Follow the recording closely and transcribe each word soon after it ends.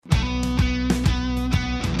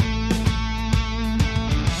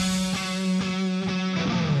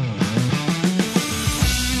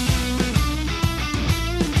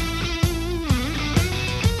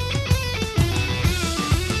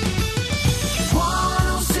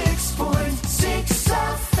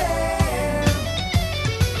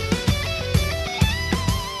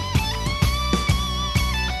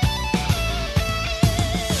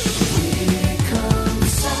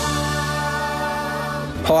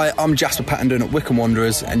Hi, I'm Jasper Pattendon at Wycombe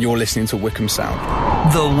Wanderers, and you're listening to Wycombe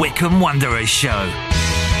Sound. The Wycombe Wanderers Show.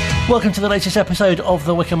 Welcome to the latest episode of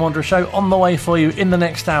the Wycombe Wanderers Show, on the way for you in the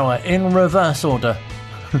next hour, in reverse order.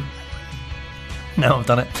 No, I've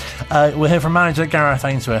done it. We'll hear from manager Gareth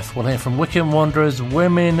Ainsworth. We'll hear from Wycombe Wanderers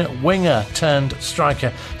women winger turned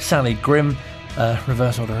striker Sally Grimm.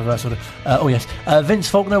 Reverse order. Vince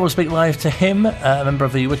Faulkner, will speak live to him, a member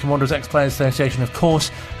of the Wycombe Wanderers Ex-Players Association, of course,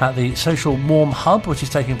 at the Social Warm Hub, which is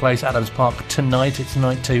taking place at Adams Park tonight. It's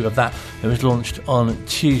night 2 of that. It was launched on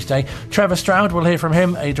Tuesday. Trevor Stroud, we'll hear from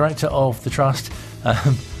him, a director of the Trust.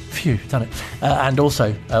 Phew, done it. And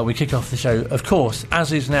also, we kick off the show, of course,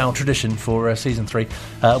 as is now tradition for Season 3,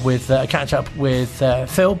 with a catch-up with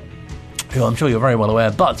Phil, who I'm sure you're very well aware,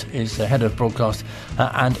 but is the head of broadcast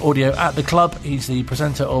and audio at the club. He's the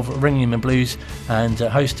presenter of Ringing in the Blues and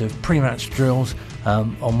host of pre-match drills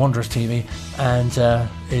on Wanderers TV, and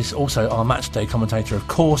is also our match day commentator, of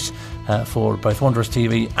course, for both Wanderers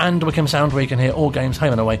TV and Wycombe Sound, where you can hear all games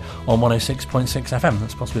home and away on 106.6 FM.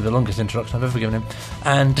 That's possibly the longest introduction I've ever given him.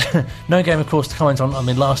 And no game, of course, to comment on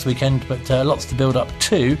last weekend, but lots to build up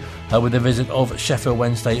to with the visit of Sheffield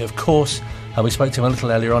Wednesday, of course. We spoke to him a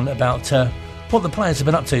little earlier on about what the players have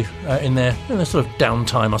been up to in their sort of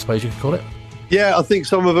downtime, I suppose you could call it. Yeah, I think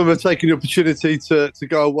some of them are taking the opportunity to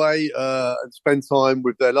go away and spend time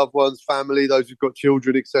with their loved ones, family, those who've got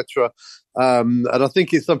children, etc. And I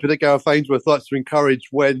think it's something that Gareth Ainsworth likes to encourage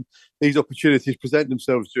when these opportunities present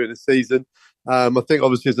themselves during the season. I think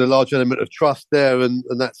obviously there's a large element of trust there, and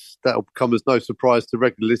that'll come as no surprise to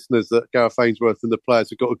regular listeners that Gareth Ainsworth and the players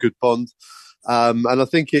have got a good bond. And I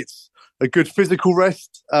think it's a good physical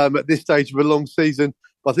rest at this stage of a long season.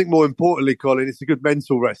 But I think more importantly, Colin, it's a good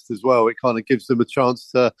mental rest as well. It kind of gives them a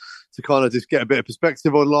chance to kind of just get a bit of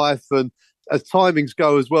perspective on life. And as timings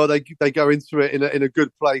go as well, they go into it in a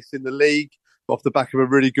good place in the league off the back of a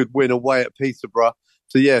really good win away at Peterborough.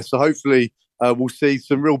 So hopefully we'll see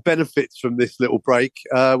some real benefits from this little break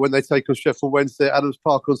when they take on Sheffield Wednesday at Adams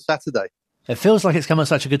Park on Saturday. It feels like it's come at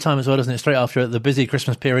such a good time as well, doesn't it? Straight after the busy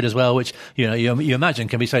Christmas period as well, which you imagine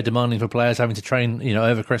can be so demanding for players having to train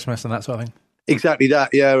over Christmas and that sort of thing. Exactly that,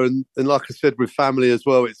 yeah. And like I said, with family as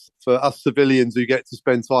well, it's for us civilians who get to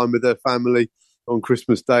spend time with their family on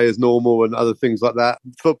Christmas Day as normal and other things like that.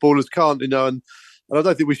 Footballers can't, and I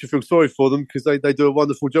don't think we should feel sorry for them because they do a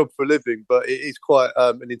wonderful job for a living, but it is quite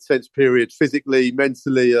an intense period physically,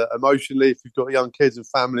 mentally, emotionally, if you've got young kids and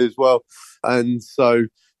family as well. And so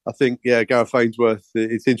I think, Gareth Ainsworth,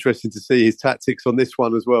 it's interesting to see his tactics on this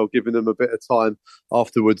one as well, giving them a bit of time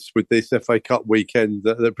afterwards with this FA Cup weekend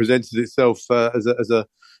that presented itself as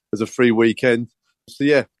a free weekend.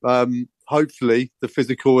 So, hopefully the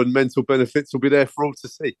physical and mental benefits will be there for all to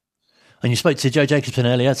see. And you spoke to Joe Jacobson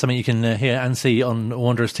earlier, something you can hear and see on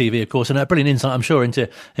Wanderers TV, of course, and a brilliant insight, I'm sure, into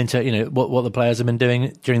what the players have been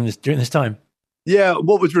doing during this time. Yeah,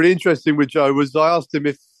 what was really interesting with Joe was I asked him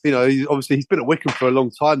if, he's been at Wycombe for a long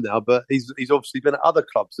time now, but he's obviously been at other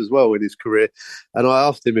clubs as well in his career. And I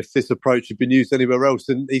asked him if this approach had been used anywhere else,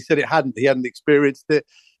 and he said it hadn't. He hadn't experienced it.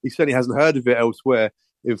 He certainly hasn't heard of it elsewhere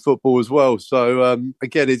in football as well. So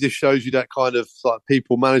again, it just shows you that kind of like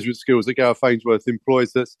people management skills that Gareth Ainsworth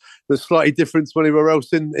employs. That's slightly different to anywhere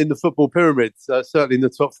else in the football pyramid, certainly in the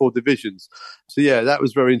top 4 divisions. So that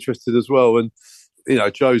was very interesting as well. And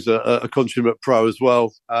Joe's a consummate pro as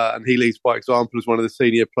well, and he leads by example as one of the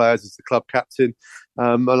senior players, as the club captain.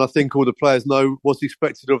 And I think all the players know what's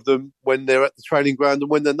expected of them when they're at the training ground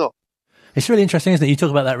and when they're not. It's really interesting, isn't it? You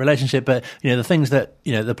talk about that relationship, but the things that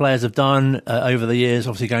the players have done over the years,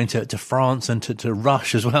 obviously going to France and to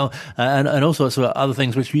Rush as well, and all sorts of other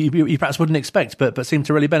things which you perhaps wouldn't expect, but seem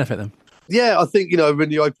to really benefit them. Yeah, I think,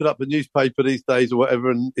 when you open up a newspaper these days or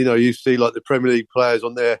whatever, and, you see like the Premier League players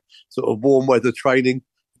on their sort of warm weather training,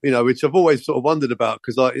 which I've always sort of wondered about,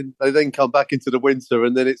 because they then come back into the winter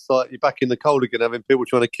and then it's like you're back in the cold again, having people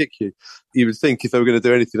trying to kick you. You would think if they were going to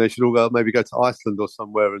do anything, they should all maybe go to Iceland or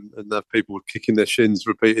somewhere and have people kicking their shins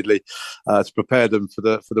repeatedly to prepare them for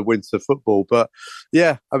the winter football. But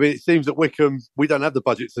it seems at Wycombe we don't have the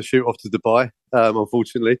budget to shoot off to Dubai,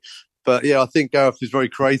 unfortunately. But I think Gareth is very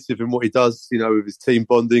creative in what he does, with his team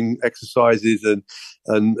bonding exercises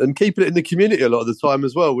and keeping it in the community a lot of the time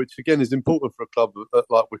as well, which again is important for a club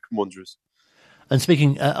like Wycombe Wanderers. And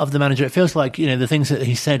speaking of the manager, it feels like, the things that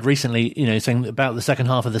he said recently, saying about the second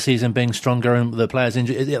half of the season being stronger and the players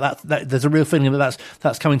injured, there's a real feeling that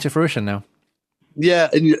that's coming to fruition now. Yeah,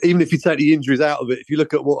 and even if you take the injuries out of it, if you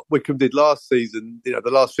look at what Wycombe did last season, the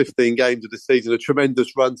last 15 games of the season, a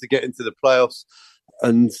tremendous run to get into the playoffs.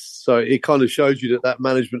 And so it kind of shows you that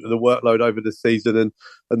management of the workload over the season and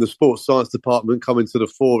the sports science department coming to the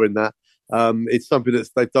fore in that It's something that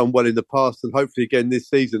they've done well in the past, and hopefully again this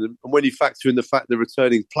season. And when you factor in the fact they're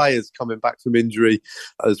returning players coming back from injury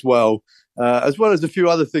as well as a few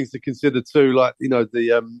other things to consider too, like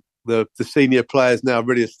the senior players now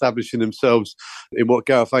really establishing themselves in what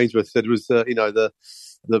Gareth Ainsworth said was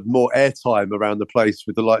the more airtime around the place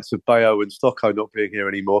with the likes of Bayo and Stocko not being here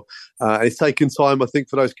anymore. It's taken time, I think,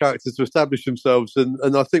 for those characters to establish themselves,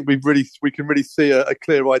 and I think we can really see a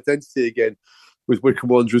clear identity again with Wycombe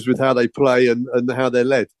Wanderers, with how they play and how they're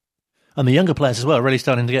led. And the younger players as well are really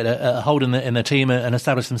starting to get a hold in the team and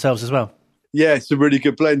establish themselves as well. Yeah, it's a really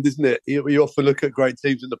good blend, isn't it? You often look at great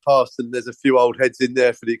teams in the past and there's a few old heads in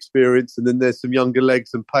there for the experience, and then there's some younger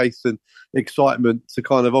legs and pace and excitement to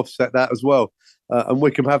kind of offset that as well. And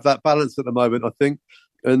Wycombe have that balance at the moment, I think.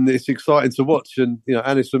 And it's exciting to watch. And,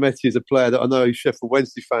 Anis Lametti is a player that I know Sheffield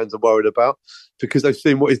Wednesday fans are worried about because they've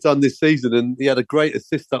seen what he's done this season. And he had a great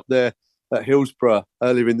assist up there at Hillsborough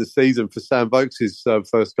earlier in the season for Sam Vokes'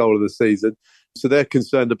 first goal of the season. So they're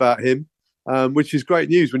concerned about him, which is great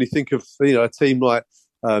news when you think of a team like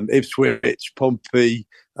Ipswich, Pompey,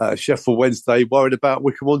 Sheffield Wednesday worried about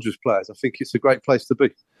Wycombe Wanderers players. I think it's a great place to be.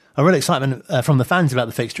 A real excitement from the fans about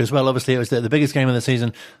the fixture as well. Obviously, it was the biggest game of the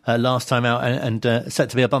season last time out, and set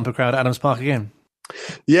to be a bumper crowd at Adams Park again.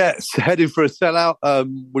 Yeah, it's heading for a sellout.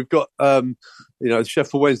 We've got,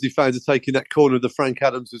 Sheffield Wednesday fans are taking that corner of the Frank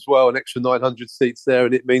Adams as well, an extra 900 seats there,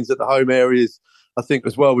 and it means that the home areas, I think,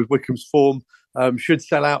 as well with Wycombe's form, should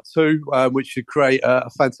sell out too, which should create a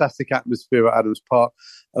fantastic atmosphere at Adams Park.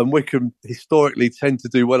 And Wycombe historically tend to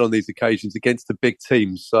do well on these occasions against the big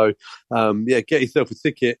teams. So, get yourself a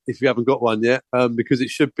ticket if you haven't got one yet, because it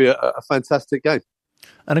should be a fantastic game.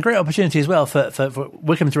 And a great opportunity as well for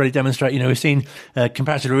Wycombe to really demonstrate. We've seen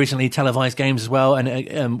comparatively recently televised games as well,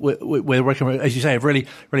 and where Wycombe, as you say, have really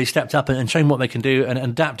stepped up and shown what they can do and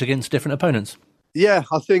adapt against different opponents. Yeah,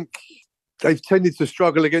 I think they've tended to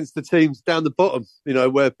struggle against the teams down the bottom,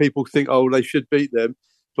 where people think, they should beat them.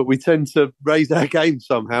 But we tend to raise our game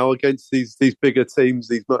somehow against these bigger teams,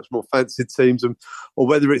 these much more fancied teams, or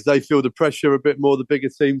whether it's they feel the pressure a bit more, the bigger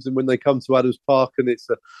teams, and when they come to Adams Park and it's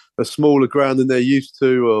a smaller ground than they're used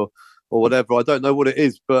to, or whatever. I don't know what it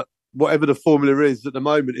is, but whatever the formula is at the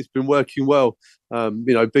moment, it's been working well.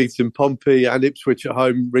 Beating Pompey and Ipswich at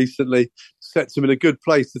home recently sets them in a good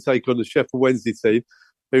place to take on the Sheffield Wednesday team,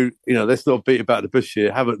 who, let's not beat about the bush here,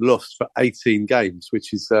 haven't lost for 18 games,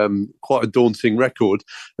 which is quite a daunting record,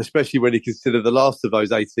 especially when you consider the last of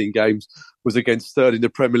those 18 games was against third in the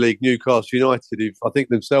Premier League, Newcastle United, who I think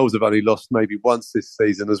themselves have only lost maybe once this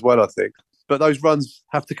season as well, I think. But those runs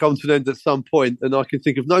have to come to an end at some point, and I can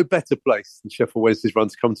think of no better place than Sheffield Wednesday's run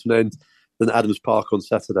to come to an end than Adams Park on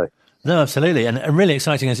Saturday. No, absolutely. And really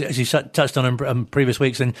exciting, as you touched on in previous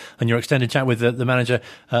weeks and your extended chat with the manager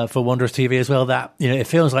for Wanderers TV as well, that it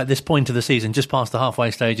feels like this point of the season, just past the halfway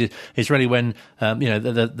stage, is really when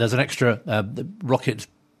there's an extra rocket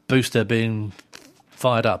booster being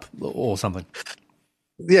fired up or something.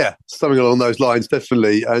 Yeah, something along those lines,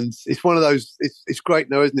 definitely. And it's one of those, it's great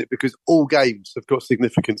now, isn't it? Because all games have got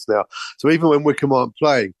significance now. So even when Wycombe aren't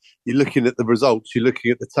playing, you're looking at the results, you're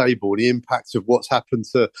looking at the table, the impact of what's happened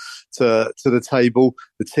to the table,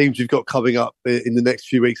 the teams you've got coming up in the next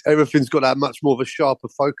few weeks. Everything's got that much more of a sharper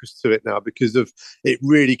focus to it now because of it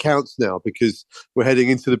really counts now, because we're heading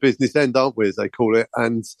into the business end, aren't we, as they call it.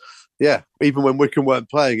 And yeah, even when Wycombe weren't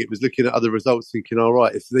playing, it was looking at other results thinking, all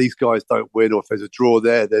right, if these guys don't win or if there's a draw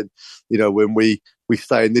there, then, when we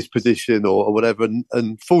stay in this position or whatever.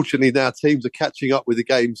 And fortunately now teams are catching up with the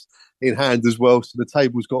games in hand as well. So the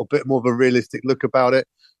table's got a bit more of a realistic look about it.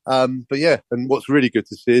 But yeah, and what's really good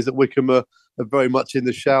to see is that Wycombe are very much in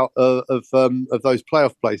the shout of those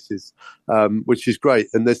playoff places, which is great.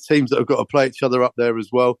 And there's teams that have got to play each other up there as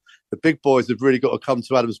well. The big boys have really got to come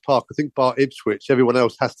to Adams Park. I think bar Ipswich, everyone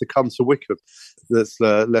else has to come to Wycombe. That's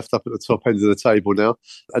left up at the top end of the table now.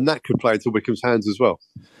 And that could play into Wycombe's hands as well.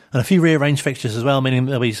 And a few rearranged fixtures as well, meaning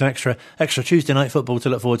there'll be some extra Tuesday night football to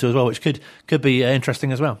look forward to as well, which could be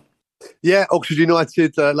interesting as well. Yeah, Oxford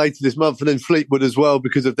United later this month, and then Fleetwood as well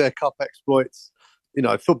because of their cup exploits.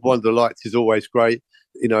 Football under the lights is always great.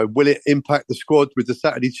 Will it impact the squad with the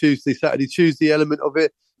Saturday Tuesday element of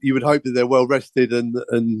it? You would hope that they're well rested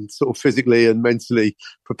and sort of physically and mentally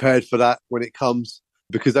prepared for that when it comes,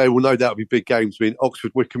 because they will no doubt be big games. I mean,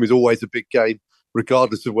 Oxford Wycombe is always a big game,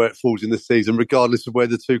 regardless of where it falls in the season, regardless of where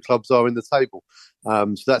the two clubs are in the table.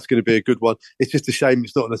 So that's going to be a good one. It's just a shame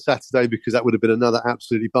it's not on a Saturday, because that would have been another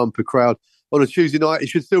absolutely bumper crowd. On a Tuesday night, it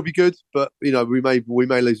should still be good, but we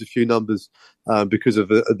may lose a few numbers because of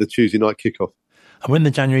the Tuesday night kickoff. We're in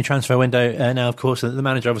the January transfer window now, of course. The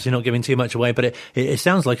manager obviously not giving too much away, but it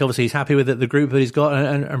sounds like obviously he's happy with the group that he's got,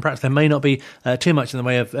 and perhaps there may not be too much in the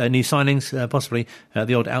way of new signings, possibly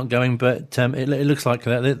the odd outgoing, but it looks like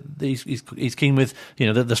he's keen with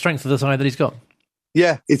the strength of the side that he's got.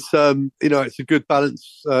 Yeah, it's it's a good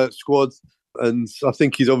balanced squad, and I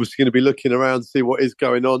think he's obviously going to be looking around to see what is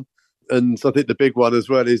going on. And I think the big one as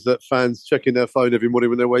well is that fans checking their phone every morning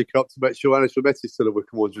when they wake up to make sure Anish is still a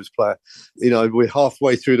Wycombe Wanderers player. We're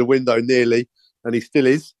halfway through the window nearly, and he still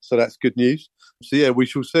is, so that's good news. So yeah, we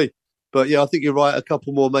shall see. But yeah, I think you're right. A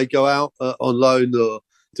couple more may go out on loan, or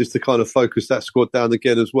just to kind of focus that squad down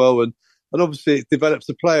again as well. And obviously it develops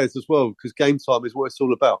the players as well, because game time is what it's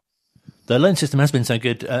all about. The loan system has been so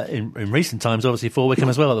good in recent times, obviously, for Wycombe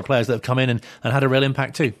as well. The players that have come in and had a real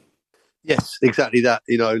impact too. Yes, exactly that.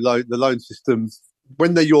 The loan systems,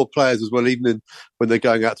 when they're your players as well, even when they're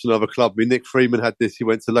going out to another club. I mean, Nick Freeman had this. He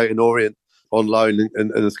went to Leyton Orient on loan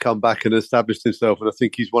and has come back and established himself. And I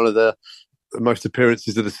think he's one of the most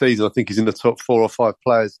appearances of the season. I think he's in the top 4 or 5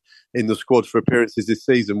 players in the squad for appearances this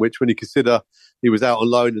season, which when you consider he was out on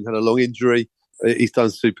loan and had a long injury, he's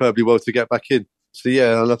done superbly well to get back in. So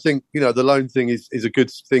yeah, and I think the loan thing is a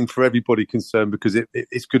good thing for everybody concerned, because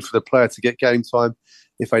it's good for the player to get game time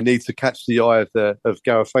if they need to catch the eye of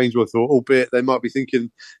Gareth Ainsworth, or albeit they might be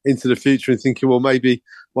thinking into the future and thinking, well, maybe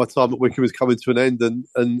my time at Wycombe is coming to an end, and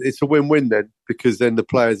it's a win-win then, because then the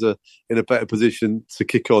players are in a better position to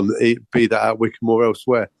kick on, be that at Wycombe or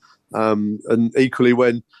elsewhere. And equally,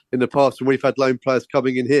 when in the past when we've had loan players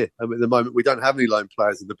coming in here, at the moment we don't have any loan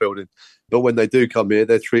players in the building, but when they do come here,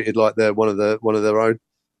 they're treated like they're one of their own,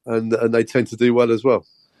 and they tend to do well as well.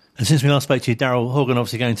 And since we last spoke to you, Daryl Horgan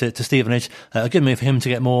obviously going to Stevenage, a good move for him to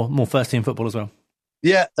get more first team football as well.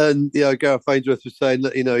 Yeah, and Gareth Ainsworth was saying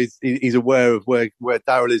that he's aware of where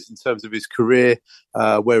Daryl is in terms of his career,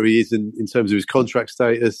 where he is in terms of his contract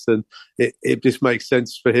status, and it just makes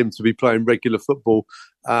sense for him to be playing regular football.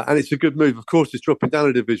 And it's a good move. Of course, it's dropping down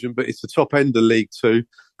a division, but it's the top end of League Two,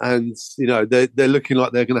 and they're looking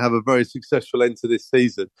like they're going to have a very successful end to this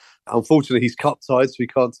season. Unfortunately, he's cup tied, so he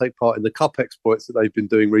can't take part in the cup exploits that they've been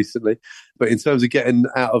doing recently. But in terms of getting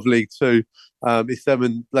out of League Two, it's them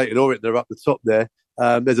and Leyton Orient. They're up the top there.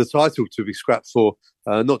 There's a title to be scrapped for,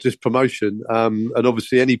 not just promotion. And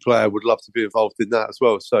obviously any player would love to be involved in that as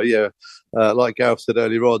well. So, yeah, like Gareth said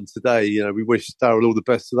earlier on today, we wish Daryl all the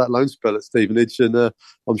best for that loan spell at Stevenage. And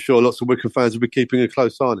I'm sure lots of Wycombe fans will be keeping a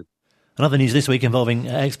close eye on it. Another news this week involving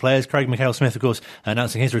ex-players, Craig McHale-Smith, of course,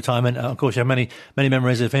 announcing his retirement. Of course, you have many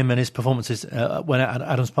memories of him and his performances when at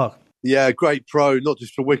Adams Park. Yeah, great pro, not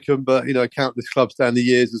just for Wycombe, but, countless clubs down the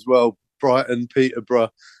years as well. Brighton, Peterborough,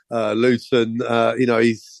 Luton,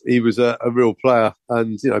 he was a real player,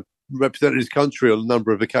 and represented his country on a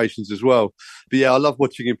number of occasions as well. But yeah, I love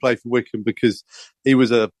watching him play for Wycombe, because he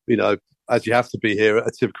was as you have to be here,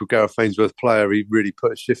 a typical Gareth Ainsworth player. He really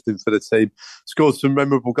put a shift in for the team. Scored some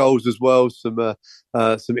memorable goals as well, some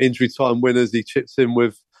injury time winners he chips in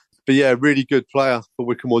with. But yeah, really good player for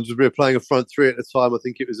Wycombe Wanderers. We were playing a front three at the time. I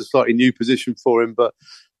think it was a slightly new position for him, but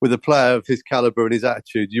with a player of his calibre and his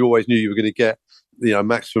attitude, you always knew you were going to get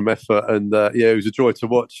maximum effort. And it was a joy to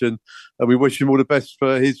watch. And we wish him all the best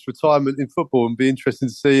for his retirement in football, and be interesting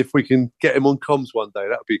to see if we can get him on comms one day.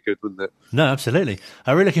 That would be good, wouldn't it? No, absolutely.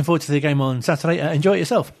 I'm really looking forward to the game on Saturday. Enjoy it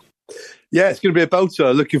yourself. Yeah, it's going to be a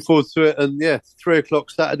belter. Looking forward to it. And yeah,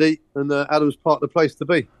 3:00 Saturday, and Adams Park, the place to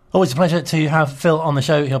be. Always a pleasure to have Phil on the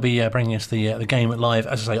show. He'll be bringing us the game live,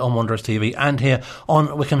 as I say, on Wanderers TV and here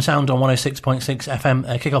on Wycombe Sound on 106.6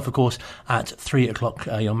 FM. Kick-off, of course, at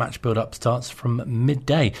 3:00. Your match build-up starts from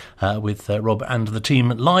midday with Rob and the team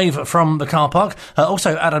live from the car park.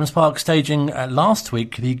 Also, Adams Park staging last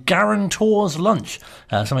week the Guarantors Lunch,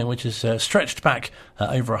 something which is stretched back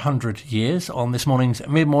over 100 years. On this morning's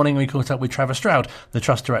mid-morning, we caught up with Trevor Stroud, the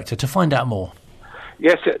Trust Director, to find out more.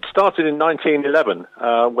 Yes, it started in 1911,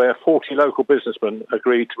 where 40 local businessmen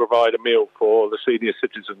agreed to provide a meal for the senior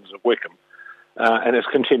citizens of Wycombe. And it's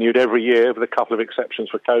continued every year, with a couple of exceptions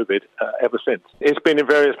for COVID, ever since. It's been in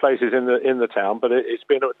various places in the town, but it's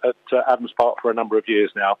been at Adams Park for a number of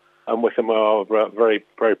years now, and Wycombe are very,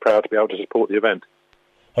 very proud to be able to support the event.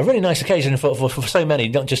 A really nice occasion for so many,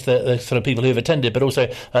 not just the sort of people who have attended, but also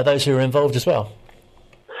those who are involved as well.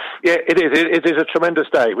 Yeah, it is. It is a tremendous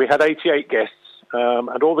day. We had 88 guests.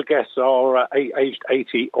 And all the guests are aged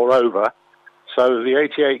 80 or over. So the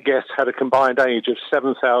 88 guests had a combined age of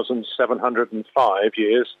 7,705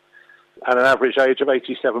 years and an average age of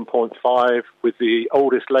 87.5, with the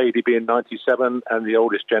oldest lady being 97 and the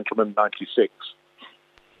oldest gentleman 96.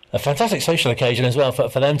 A fantastic social occasion as well for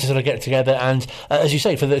them to sort of get together and, as you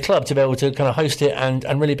say, for the club to be able to kind of host it and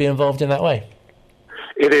really be involved in that way.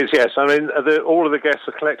 It is, yes. I mean, all of the guests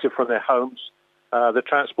are collected from their homes. They're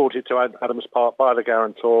transported to Adams Park by the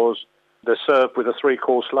guarantors. They're served with a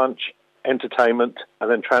 3-course lunch, entertainment,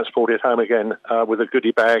 and then transported home again with a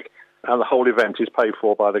goodie bag. And the whole event is paid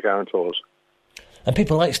for by the guarantors. And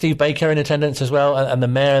people like Steve Baker in attendance as well, and the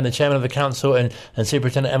mayor and the chairman of the council and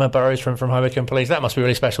Superintendent Emma Burrows from High Wycombe Police. That must be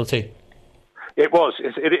really special too. It was.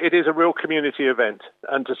 It is a real community event,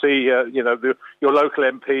 and to see your local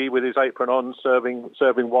MP with his apron on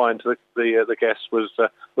serving wine to the guests was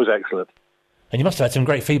excellent. And you must have had some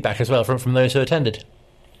great feedback as well from those who attended.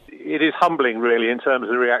 It is humbling, really, in terms of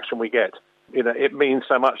the reaction we get. It means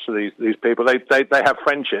so much to these people. They have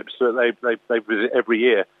friendships that they visit every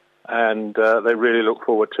year, and they really look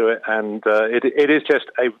forward to it. And it is just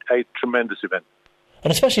a tremendous event.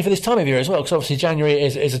 And especially for this time of year as well, because obviously January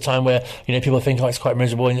is a time where people think it's quite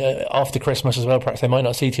miserable, and after Christmas as well, perhaps they might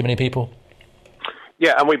not see too many people.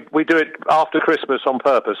 Yeah, and we do it after Christmas on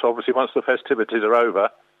purpose. Obviously, once the festivities are over,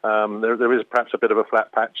 there is perhaps a bit of a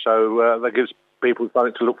flat patch, so that gives people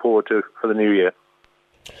something to look forward to for the new year.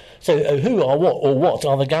 So who or what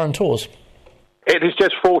are the guarantors? It is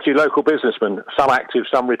just 40 local businessmen, some active,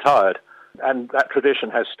 some retired, and that tradition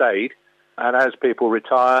has stayed, and as people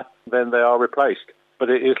retire, then they are replaced. But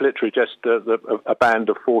it is literally just a band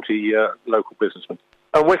of 40 local businessmen.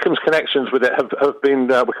 And Wycombe's connections with it have been,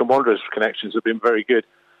 Wycombe Wanderers' connections have been very good.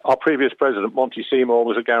 Our previous president, Monty Seymour,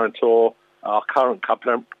 was a guarantor. Our current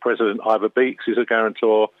president, Ivor Beeks, is a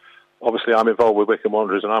guarantor. Obviously, I'm involved with Wycombe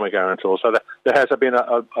Wanderers and I'm a guarantor. So there has been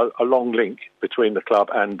a long link between the club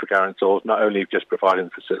and the guarantors, not only just providing the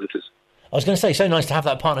facilities. I was going to say, so nice to have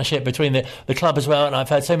that partnership between the club as well, and I've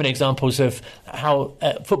heard so many examples of how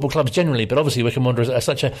football clubs generally, but obviously Wycombe Wanderers are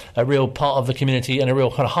such a real part of the community and a real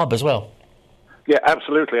kind of hub as well. Yeah,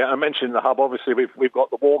 absolutely. I mentioned the hub. Obviously, we've got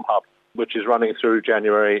the Warm Hub, which is running through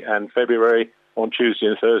January and February on Tuesday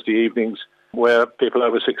and Thursday evenings, where people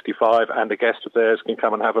over 65 and a guest of theirs can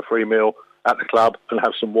come and have a free meal at the club and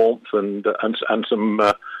have some warmth and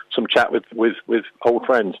some chat with old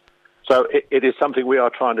friends. So it is something we are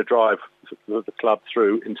trying to drive the club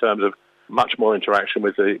through in terms of much more interaction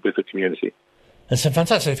with the community. And some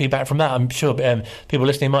fantastic feedback from that. I'm sure people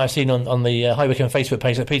listening might have seen on the High Wycombe Facebook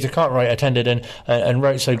page that Peter Cartwright attended and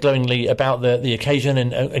wrote so glowingly about the occasion,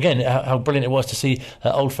 and again how brilliant it was to see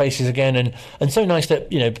old faces again, and so nice that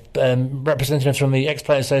representatives from the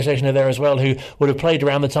Ex-Players Association are there as well, who would have played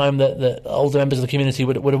around the time that the older members of the community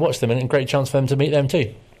would have watched them, and a great chance for them to meet them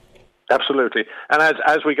too. Absolutely, and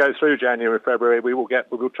as we go through January and February, we will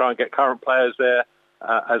try and get current players there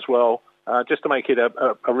as well, just to make it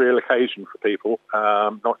a real occasion for people,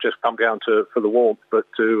 not just come down for the warmth, but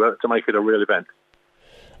to make it a real event.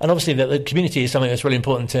 And obviously the community is something that's really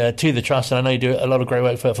important to the Trust, and I know you do a lot of great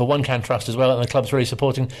work for One Can Trust as well, and the club's really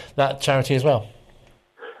supporting that charity as well.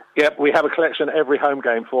 Yeah, we have a collection every home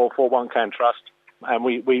game for One Can Trust, and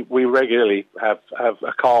we regularly have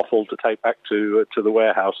a car full to take back to the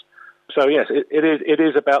warehouse. So yes, it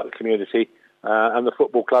is about the community, and the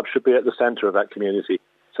football club should be at the centre of that community.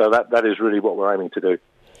 So that is really what we're aiming to do.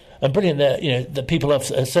 And brilliant that that people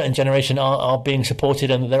of a certain generation are being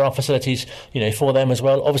supported, and there are facilities for them as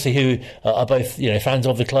well. Obviously, who are both fans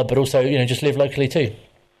of the club, but also just live locally too.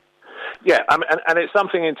 Yeah, and it's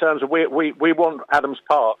something in terms of we want Adams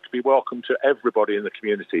Park to be welcome to everybody in the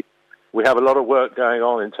community. We have a lot of work going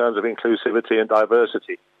on in terms of inclusivity and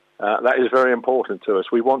diversity. That is very important to us.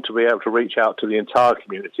 We want to be able to reach out to the entire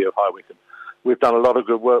community of High Wycombe. We've done a lot of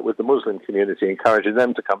good work with the Muslim community, encouraging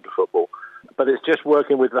them to come to football. But it's just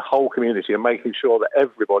working with the whole community and making sure that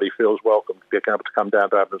everybody feels welcome to be able to come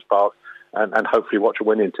down to Adams Park and hopefully watch a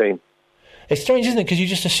winning team. It's strange, isn't it? Because you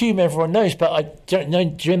just assume everyone knows, but I don't know,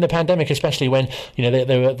 during the pandemic, especially when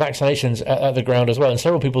there were vaccinations at the ground as well, and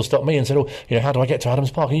several people stopped me and said, how do I get to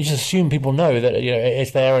Adams Park? And you just assume people know that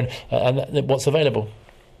it's there and what's available.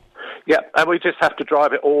 Yeah, and we just have to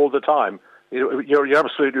drive it all the time. You're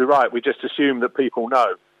absolutely right. We just assume that people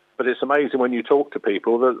know, but it's amazing when you talk to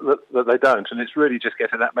people that they don't, and it's really just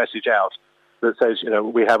getting that message out that says,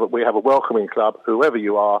 we have a welcoming club. Whoever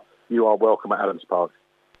you are welcome at Adams Park.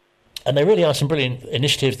 And there really are some brilliant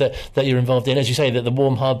initiatives that you're involved in, as you say, that the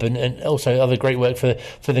Warm Hub and also other great work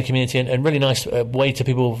for the community, and really nice way for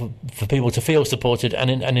people to feel supported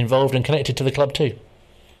and involved and connected to the club too.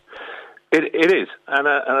 It is, and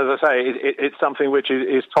as I say, it's something which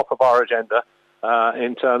is top of our agenda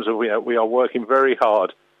in terms of we are working very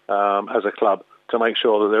hard as a club to make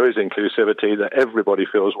sure that there is inclusivity, that everybody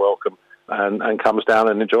feels welcome and comes down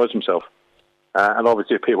and enjoys himself. And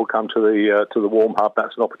obviously, if people come to the Warm Hub,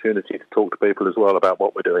 that's an opportunity to talk to people as well about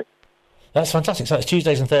what we're doing. That's fantastic. So that's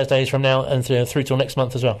Tuesdays and Thursdays from now and through till next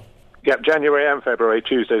month as well. Yep, January and February,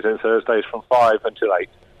 Tuesdays and Thursdays from 5 until 8.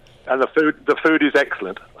 And the food is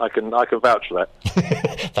excellent. I can vouch for that.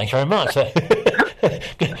 Thank you very much.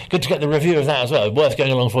 Good to get the review of that as well. Worth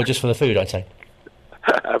going along for just for the food, I'd say.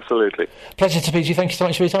 Absolutely. Pleasure to speak to you. Thank you so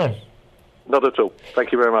much for your time. Not at all.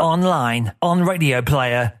 Thank you very much. Online, on Radio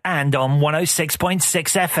Player, and on 106.6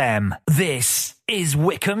 FM. This is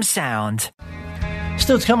Wycombe Sound.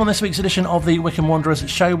 Still to come on this week's edition of the Wycombe Wanderers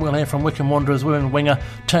show, we'll hear from Wycombe Wanderers women winger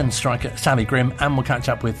turned striker Sally Grimm, and we'll catch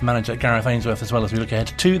up with manager Gareth Ainsworth as well as we look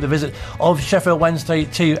ahead to the visit of Sheffield Wednesday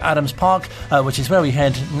to Adams Park, which is where we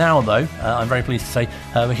head now, though. I'm very pleased to say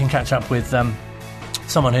we can catch up with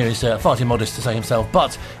someone who is far too modest to say himself,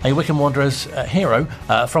 but a Wycombe Wanderers hero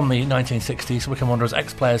from the 1960s, Wycombe Wanderers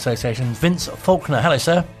Ex-Player Association, Vince Faulkner. Hello,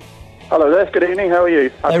 sir. Hello there, good evening, how are you?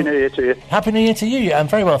 Happy New Year to you. Happy New Year to you. I'm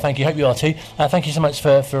very well, thank you. Hope you are too. Thank you so much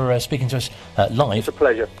for speaking to us live. It's a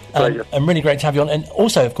pleasure. And really great to have you on. And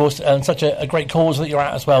also, of course, such a great cause that you're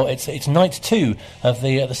at as well. It's night 2 of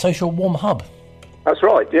the Social Warm Hub. That's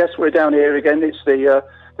right, yes, we're down here again. It's the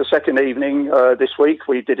second evening this week.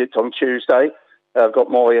 We did it on Tuesday. I've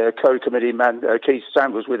got my co-committee man, Keith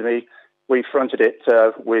Sanders, with me. We fronted it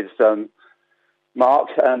with Mark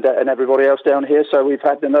and everybody else down here. So we've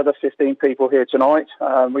had another 15 people here tonight.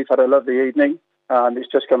 We've had a lovely evening.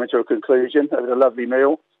 It's just coming to a conclusion. It was a lovely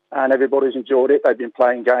meal and everybody's enjoyed it. They've been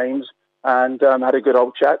playing games and had a good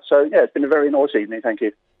old chat. So, yeah, it's been a very nice evening. Thank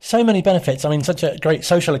you. So many benefits. I mean, such a great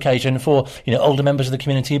social occasion for, older members of the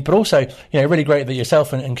community, but also, really great that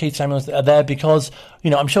yourself and Keith Samuels are there because,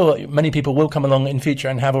 I'm sure many people will come along in future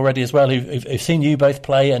and have already as well who've seen you both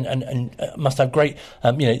play and must have great,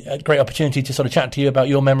 a great opportunity to sort of chat to you about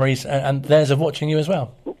your memories and theirs of watching you as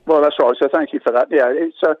well. Well, that's right. So thank you for that. Yeah,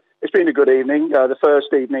 it's been a good evening. The first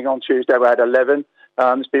evening on Tuesday we had 11.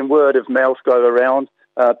 It's been word of mouth go around.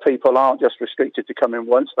 People aren't just restricted to come in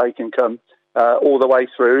once. They can come all the way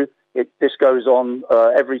through. This goes on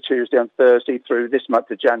every Tuesday and Thursday through this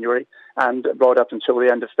month of January and right up until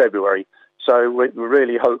the end of February. So we're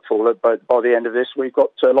really hopeful that by the end of this we've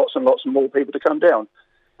got lots and lots more people to come down.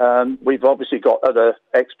 We've obviously got other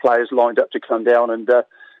ex-players lined up to come down and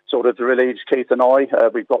sort of relieve Keith and I.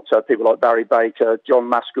 We've got people like Barry Baker, John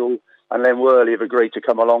Maskell and Len Worley have agreed to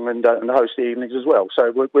come along and host the evenings as well.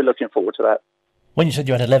 So we're looking forward to that. When you said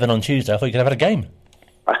you had 11 on Tuesday, I thought you could have had a game.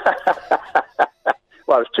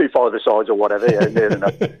 Well, it was 2 5-a-sides or whatever, near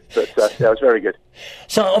enough. But it was very good.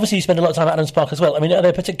 So obviously you spend a lot of time at Adams Park as well. I mean, are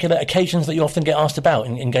there particular occasions that you often get asked about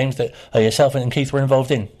in games that yourself and Keith were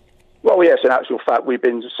involved in? Well, yes, in actual fact, we've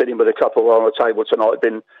been sitting with a couple on the table tonight,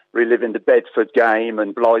 been reliving the Bedford game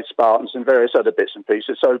and Blythe Spartans and various other bits and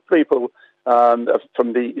pieces. So people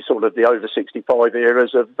from the sort of the over 65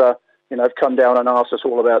 eras have come down and asked us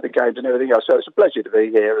all about the games and everything else. So it's a pleasure to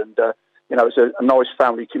be here and, it's a nice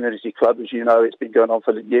family community club. As you know, it's been going on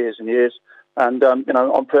for years and years. And,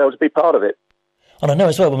 I'm proud to be part of it. And I know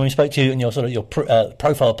as well, when we spoke to you in your sort of your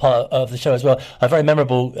profile part of the show as well, a very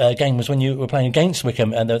memorable game was when you were playing against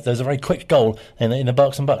Wycombe and there was a very quick goal in the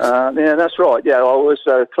Berks and Bucks. Yeah, that's right. Yeah, I was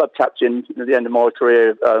club captain at the end of my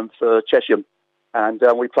career for Cheshire. And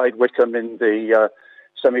we played Wycombe in the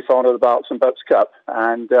semi-final of the Berks and Bucks Cup.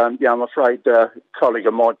 And, I'm afraid a colleague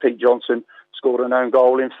of mine, Pete Johnson, scored an own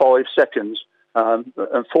goal in 5 seconds.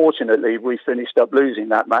 Unfortunately, we finished up losing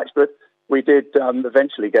that match, but we did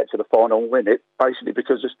eventually get to the final and win it, basically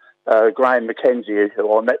because Graham McKenzie,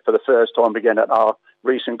 who I met for the first time again at our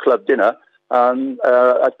recent club dinner,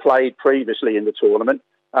 had played previously in the tournament.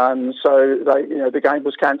 So the game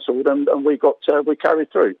was cancelled and we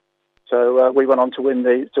carried through. So we went on to win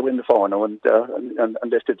the final and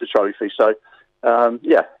lifted the trophy. So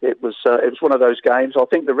it was one of those games. I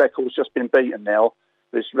think the record's just been beaten now.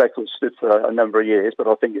 This record stood for a number of years, but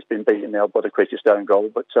I think it's been beaten now by the quickest own goal.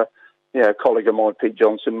 But a colleague of mine, Pete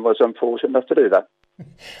Johnson, was unfortunate enough to do that.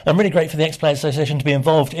 I'm really great for the Ex-Players Association to be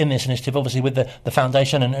involved in this initiative, obviously with the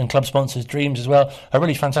foundation and club sponsors' Dreams as well. A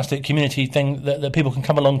really fantastic community thing that people can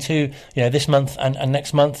come along to, this month and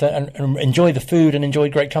next month and enjoy the food and enjoy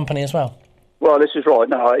great company as well. Well, this is right.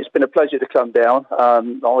 No, it's been a pleasure to come down. I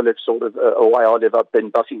live sort of away. I live up in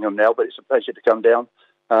Buckingham now, but it's a pleasure to come down.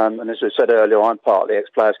 And as I said earlier, I'm part of the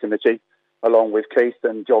Ex-Players Committee, along with Keith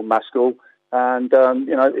and John Maskell. And,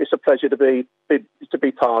 it's a pleasure to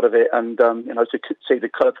be part of it and, to see the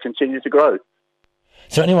club continue to grow.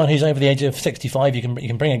 So anyone who's over the age of 65, you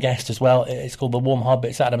can bring a guest as well. It's called the Warm Hub.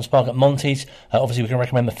 It's at Adams Park at Monty's. Obviously, we can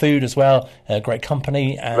recommend the food as well. Great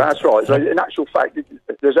company. That's right. So in actual fact,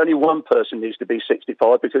 there's only one person needs to be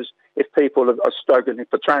 65, because if people are struggling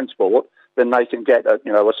for transport, then they can get a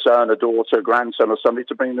son, a daughter, a grandson, or somebody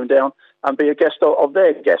to bring them down and be a guest of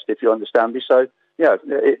their guest, if you understand me. So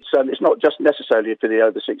it's not just necessarily for the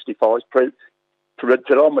over 65s.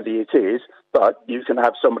 Predominantly it is, but you can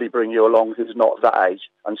have somebody bring you along who's not that age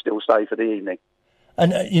and still stay for the evening.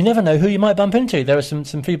 And you never know who you might bump into. There was some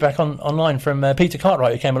feedback online from Peter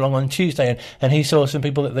Cartwright, who came along on Tuesday, and he saw some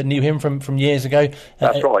people that knew him from years ago.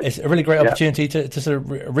 That's right. It's a really great opportunity to sort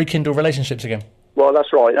of rekindle relationships again. Well,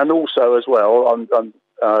 that's right. And also as well,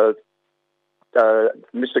 Mr.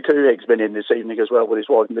 Kuhig's been in this evening as well with his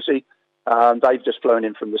wife, Missy. They've just flown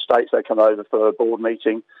in from the States. They come over for a board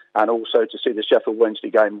meeting and also to see the Sheffield Wednesday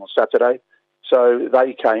game on Saturday. So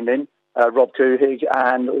they came in, Rob Kuhig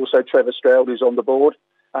and also Trevor Stroud, who's on the board.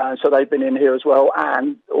 So they've been in here as well.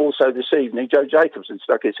 And also this evening, Joe Jacobson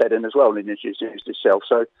stuck his head in as well and introduced himself.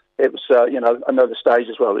 So it was, another stage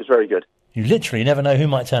as well. It was very good. You literally never know who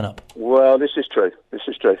might turn up. Well, this is true.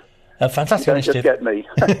 A fantastic initiative. Just get me.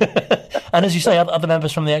 And as you say, other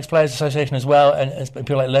members from the Ex-Players Association as well, and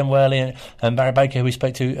people like Len Worley and Barry Baker, who we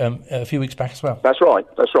spoke to a few weeks back as well. That's right.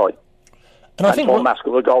 And I think Tom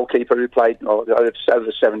Maskell, the goalkeeper who played over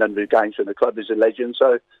 700 games for the club, is a legend.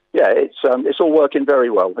 So, it's all working very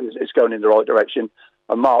well. It's going in the right direction.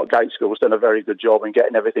 And Mark Gateskill has done a very good job in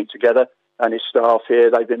getting everything together. And his staff here,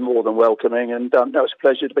 they've been more than welcoming. And it's a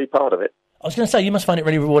pleasure to be part of it. I was going to say, you must find it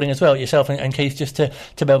really rewarding as well, yourself and Keith, just to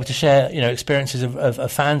be able to share, experiences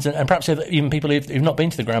of fans and perhaps even people who've not been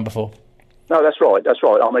to the ground before. No, that's right.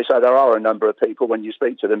 I mean, so there are a number of people, when you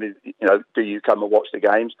speak to them, do you come and watch the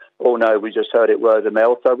games? Oh, no, we just heard it word of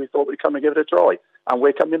mouth, so we thought we'd come and give it a try. And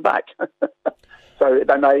we're coming back. So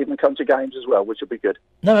they may even come to games as well, which will be good.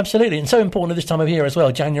 No, absolutely. And so important at this time of year as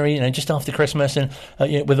well, January, just after Christmas, and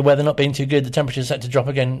with the weather not being too good, the temperature's set to drop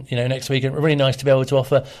again, next week. And really nice to be able to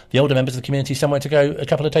offer the older members of the community somewhere to go a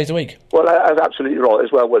couple of days a week. Well, that's absolutely right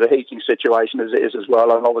as well, with the heating situation as it is as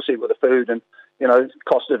well, and obviously with the food and,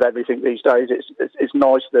 cost of everything these days. It's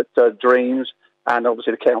nice that Dreams and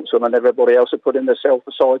obviously the council and everybody else have put in themselves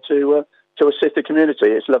aside to assist the community.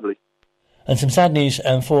 It's lovely. And some sad news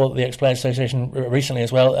for the Ex-Players Association recently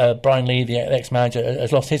as well. Brian Lee, the ex-manager,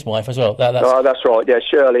 has lost his wife as well. That's right. Yeah,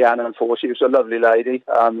 Shirley Ann, unfortunately, she was a lovely lady.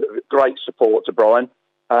 Great support to Brian.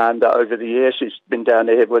 And over the years, she's been down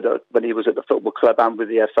here when he was at the football club and with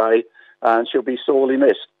the FA, and she'll be sorely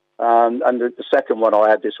missed. And the second one I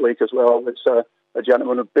had this week as well was a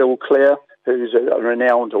gentleman, Bill Clear, who's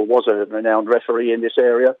was a renowned referee in this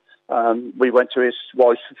area. We went to his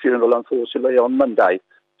wife's funeral, unfortunately, on Monday.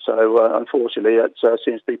 So, unfortunately, it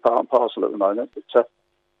seems to be part and parcel at the moment. But,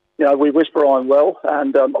 we wish Brian well,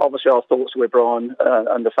 and obviously our thoughts are with Brian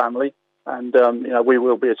and the family. And, we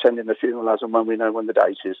will be attending the funeral as and when we know when the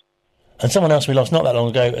date is. And someone else we lost not that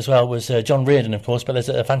long ago as well was John Reardon, of course, but there's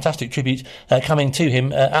a fantastic tribute coming to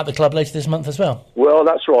him at the club later this month as well. Well,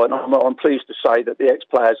 that's right. And I'm pleased to say that the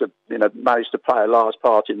ex-players have managed to play a large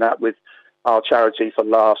part in that with our charity for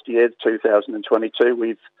last year, 2022.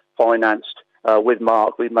 We've financed, with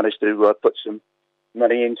Mark, we've managed to put some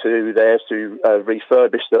money into there to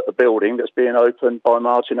refurbish a building that's being opened by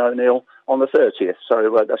Martin O'Neill on the 30th.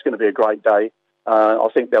 So that's going to be a great day. I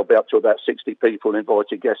think there'll be up to about 60 people,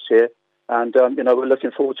 invited guests here. And, we're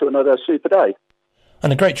looking forward to another super day.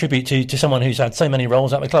 And a great tribute to someone who's had so many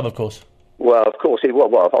roles at the club, of course. Well, of course,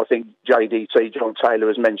 I think JDT, John Taylor,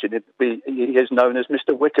 has mentioned it. He is known as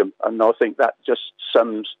Mr. Wycombe, and I think that just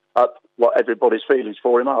sums up what everybody's feelings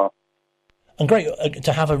for him are. And great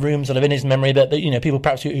to have a room sort of in his memory that people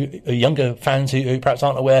perhaps younger fans who perhaps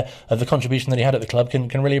aren't aware of the contribution that he had at the club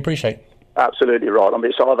can really appreciate. Absolutely right. I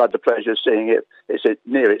mean, so I've had the pleasure of seeing it. It's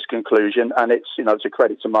near its conclusion, and it's a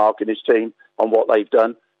credit to Mark and his team on what they've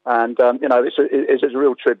done. And it's a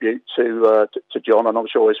real tribute to John, and I'm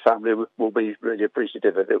sure his family will be really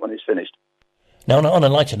appreciative of it when it's finished. Now, on a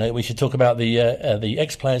lighter note, we should talk about the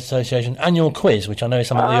Ex-Players Association annual quiz, which I know is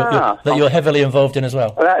something that you're heavily involved in as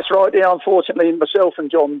well. That's right. Yeah, unfortunately, myself and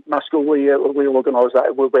John Maskell, we organise that.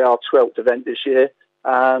 It will be our 12th event this year,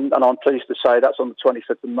 and I'm pleased to say that's on the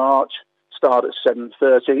 25th of March. Start at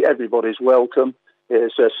 7:30. Everybody's welcome.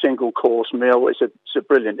 It's a single course meal. It's a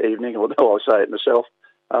brilliant evening, although I say it myself.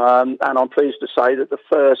 And I'm pleased to say that the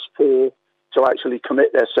first four to actually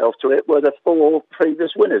commit themselves to it were the four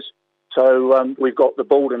previous winners. So we've got the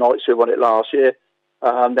Baldenites who won it last year.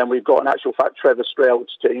 Then we've got, in actual fact, Trevor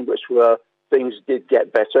Stroud's team, which were things did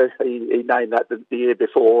get better. He named that the year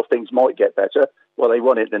before, things might get better. Well, they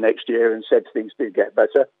won it the next year and said things did get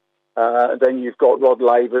better. Then you've got Rod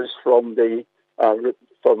Lavers from the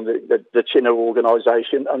Chinner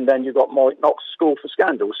organisation, and then you've got Mike Knox, School for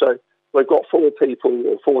Scandal. So we've got 4 people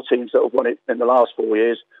or 4 teams that have won it in the last 4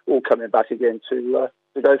 years, all coming back again to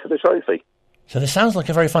go for the trophy. So this sounds like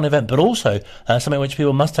a very fun event, but also something which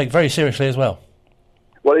people must take very seriously as well.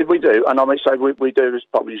 Well, we do, and I mean, so we do, as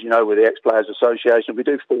probably as you know, with the Ex-Players Association, we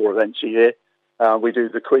do 4 events a year. We do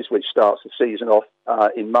the quiz, which starts the season off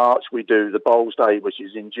in March. We do the Bowls Day, which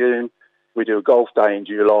is in June. We do a Golf Day in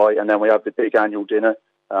July, and then we have the big annual dinner,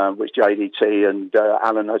 which JDT and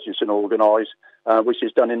Alan Hutchinson organise, which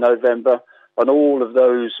is done in November. And all of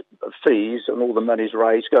those fees and all the monies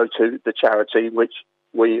raised go to the charity, which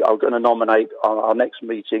we are going to nominate our next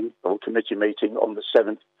meeting, or committee meeting, on the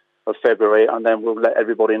 7th of February, and then we'll let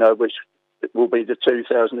everybody know which will be the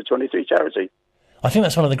 2023 charity. I think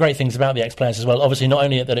that's one of the great things about the Ex-Players as well. Obviously, not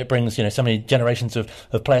only that it brings, so many generations of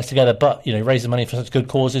players together, but, raises money for such good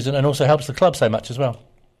causes and also helps the club so much as well.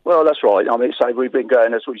 Well, that's right. I mean, so we've been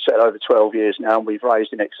going, as we said, over 12 years now, and we've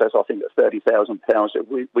raised in excess, I think, of £30,000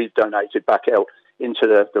 that we've donated back out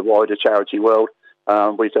into the wider charity world.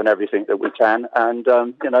 We've done everything that we can, and,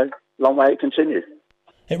 long may it continue.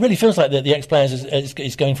 It really feels like the Ex-Players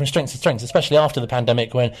is going from strength to strength, especially after the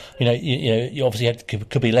pandemic, when you obviously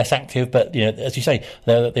could be less active, but as you say,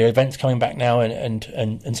 there are events coming back now,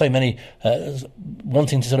 and so many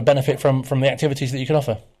wanting to sort of benefit from the activities that you can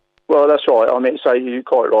offer. Well, that's right. I mean, so you're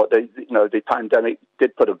quite right. The pandemic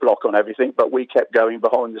did put a block on everything, but we kept going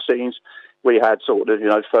behind the scenes. We had sort of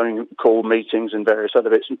phone call meetings and various other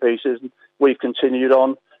bits and pieces. And we've continued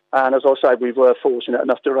on, and as I say, we were fortunate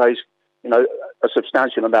enough to raise a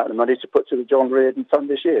substantial amount of money to put to the John Reardon Fund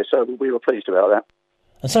this year. So we were pleased about that.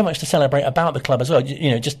 And so much to celebrate about the club as well.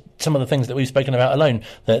 Just some of the things that we've spoken about alone.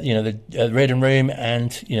 That the Reardon Room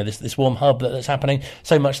and this warm hub that's happening.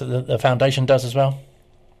 So much that the foundation does as well.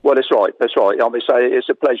 Well, that's right. I mean, say it's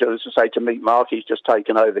a pleasure, as I say, to meet Mark. He's just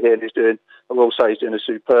taken over here, and he's doing a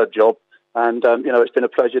superb job. And it's been a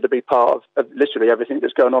pleasure to be part of literally everything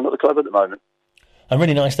that's going on at the club at the moment. And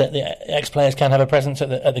really nice that the Ex-Players can have a presence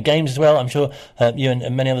at the games as well. I'm sure you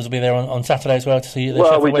and many others will be there on Saturday as well to see.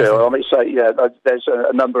 Well, we do. I mean, there's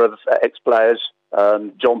a number of Ex-Players,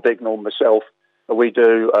 John Bignell, myself. We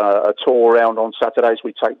do a tour around on Saturdays.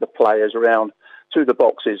 We take the players around to the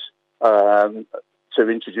boxes to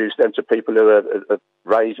introduce them to people who have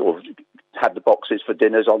raised or had the boxes for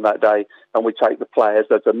dinners on that day. And we take the players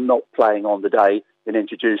that are not playing on the day and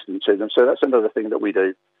introduce them to them. So that's another thing that we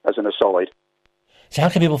do as an aside. So how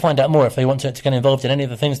can people find out more if they want to get involved in any of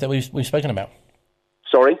the things that we've spoken about?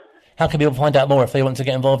 Sorry? How can people find out more if they want to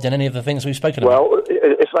get involved in any of the things we've spoken about? Well,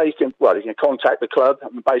 you can contact the club.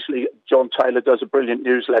 Basically, John Taylor does a brilliant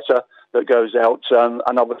newsletter that goes out,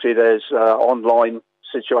 and obviously there's online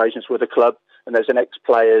situations with the club, and there's an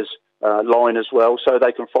Ex-Players line as well, so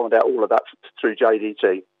they can find out all of that through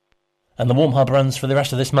JDT. And the Warm Hub runs for the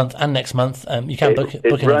rest of this month and next month. You can book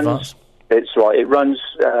in advance. It's right. It runs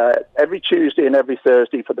every Tuesday and every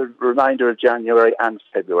Thursday for the remainder of January and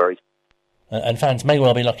February. And fans may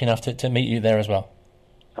well be lucky enough to meet you there as well.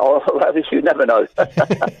 Oh, well, you never know.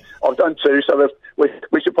 I've done 2, so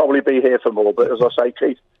we should probably be here for more. But as I say,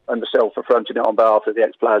 Keith and myself are fronting it on behalf of the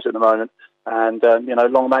Ex-Players at the moment. And,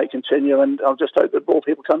 long may it continue, and I'll just hope that more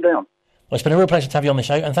people come down. Well, it's been a real pleasure to have you on the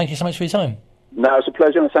show, and thank you so much for your time. No, it's a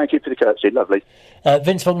pleasure, and thank you for the courtesy. Lovely.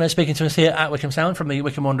 Vince Faulkner speaking to us here at Wycombe Sound from the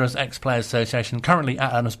Wycombe Wanderers Ex-Players Association, currently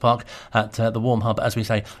at Adams Park at the Warm Hub, as we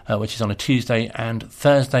say, which is on a Tuesday and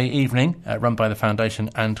Thursday evening, run by the Foundation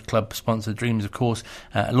and club-sponsored Dreams, of course,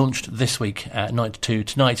 launched this week at night 2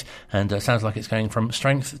 tonight, and sounds like it's going from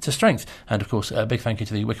strength to strength. And, of course, a big thank you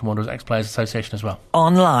to the Wycombe Wanderers Ex-Players Association as well.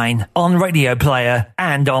 Online, on Radio Player,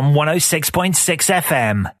 and on 106.6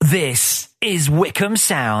 FM. This is Wycombe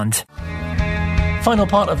Sound. Final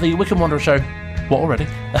part of the Wycombe Wanderers show. What, already?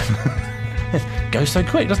 It goes so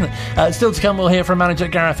quick, doesn't it? Still to come, we'll hear from manager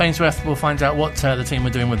Gareth Ainsworth. We'll find out what the team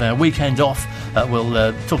are doing with their weekend off.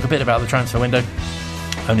 We'll talk a bit about the transfer window.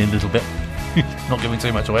 Only a little bit. Not giving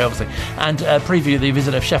too much away, obviously. And preview the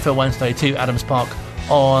visit of Sheffield Wednesday to Adams Park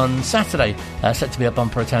on Saturday. Set to be a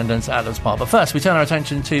bumper attendance at Adams Park. But first, we turn our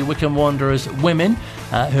attention to Wycombe Wanderers women,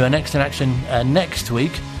 who are next in action next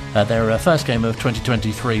week. Their first game of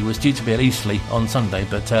 2023 was due to be at Eastleigh on Sunday,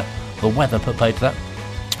 but the weather put paid to that.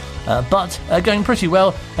 but going pretty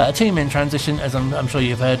well. Team in transition, as I'm sure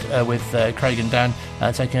you've heard, with Craig and Dan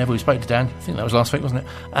taking over. We spoke to Dan, I think that was last week, wasn't it?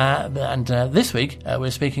 And this week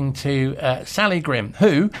we're speaking to Sally Grimm,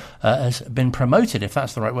 who has been promoted, if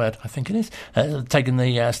that's the right word, I think it is, taking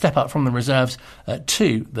the step up from the reserves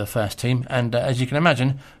to the first team, and as you can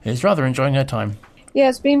imagine, is rather enjoying her time. Yeah,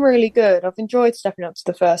 it's been really good. I've enjoyed stepping up to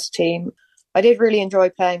the first team. I did really enjoy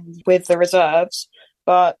playing with the reserves,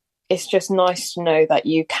 but it's just nice to know that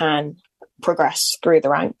you can progress through the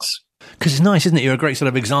ranks. Because it's nice, isn't it? You're a great sort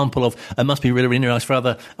of example of, it must be really, really nice for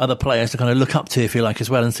other players to kind of look up to, if you like, as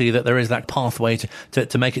well, and see that there is that pathway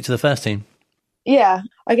to make it to the first team. Yeah,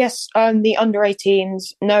 I guess the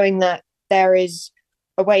under-18s, knowing that there is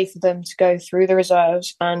a way for them to go through the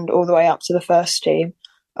reserves and all the way up to the first team,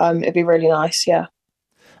 it'd be really nice, yeah.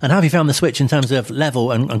 And how have you found the switch in terms of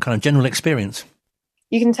level and kind of general experience?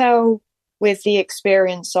 You can tell with the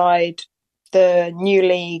experience side, the new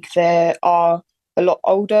league, there are a lot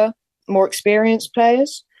older, more experienced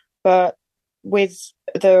players, but with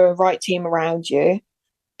the right team around you,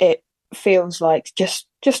 it feels like just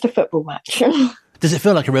a football match. Does it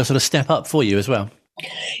feel like a real sort of step up for you as well?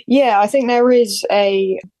 Yeah, I think there is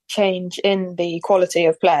a change in the quality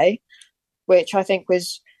of play, which I think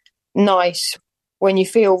was nice when you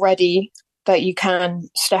feel ready that you can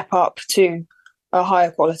step up to a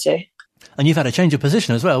higher quality. And you've had a change of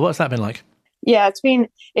position as well. What's that been like? Yeah,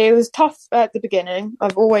 it was tough at the beginning.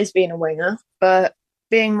 I've always been a winger, but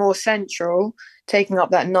being more central, taking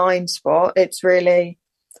up that 9 spot, it's really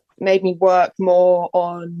made me work more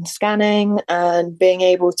on scanning and being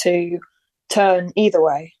able to turn either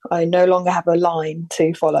way. I no longer have a line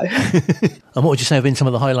to follow. And what would you say have been some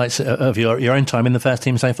of the highlights of your own time in the first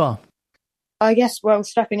team so far? I guess,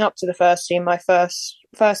 stepping up to the first team, my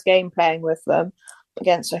first game playing with them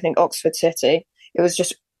against, I think, Oxford City, it was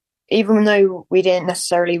just, even though we didn't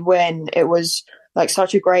necessarily win, it was like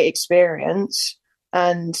such a great experience.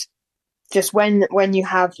 And just when you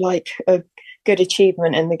have like a good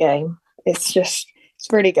achievement in the game, it's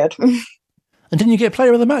really good. And didn't you get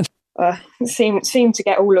player of the match? Seemed to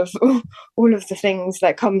get all of the things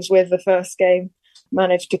that comes with the first game.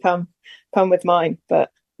 Managed to come with mine,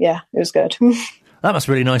 but yeah, it was good. That must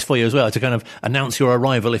be really nice for you as well, to kind of announce your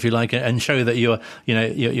arrival, if you like, and show that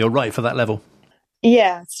you're right for that level.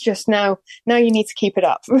 Yeah, it's just now you need to keep it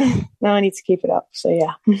up. Now I need to keep it up. So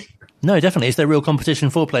yeah. No, definitely. Is there real competition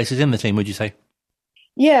for places in the team, would you say?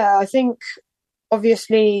 Yeah, I think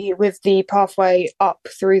obviously with the pathway up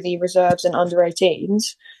through the reserves and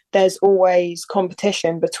under-18s, there's always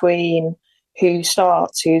competition between who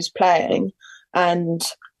starts, who's playing, and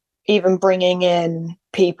even bringing in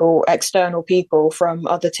external people from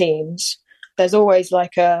other teams. There's always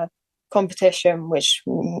like a competition, which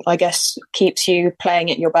I guess keeps you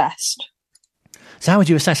playing at your best. So how would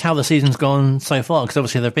you assess how the season's gone so far? Because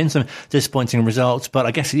obviously there have been some disappointing results, but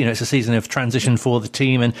I guess, it's a season of transition for the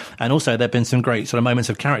team, and also there have been some great sort of moments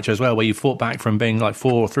of character as well, where you fought back from being like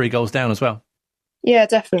 4 or 3 goals down as well. Yeah,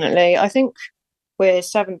 definitely. I think we're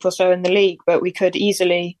 7th or so in the league, but we could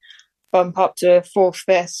easily bump up to 4th,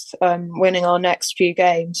 5th, winning our next few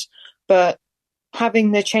games. But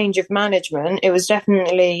having the change of management, it was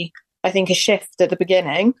definitely, I think, a shift at the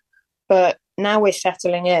beginning. But now we're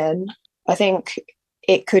settling in. I think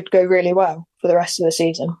it could go really well for the rest of the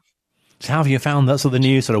season. So how have you found that sort of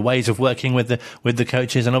new sort of ways of working with the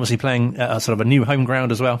coaches, and obviously playing sort of a new home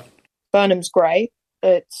ground as well? Burnham's great.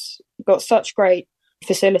 It's got such great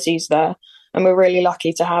facilities there, and we're really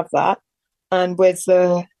lucky to have that. And with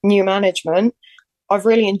the new management, I've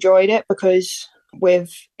really enjoyed it because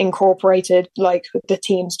we've incorporated like the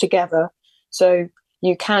teams together. So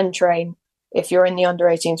you can train if you're in the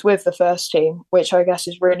under-18s with the first team, which I guess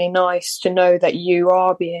is really nice to know that you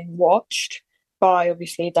are being watched by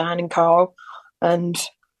obviously Dan and Carl, and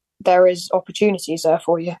there is opportunities there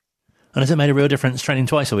for you. And has it made a real difference training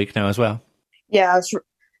twice a week now as well? Yeah,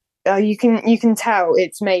 you can tell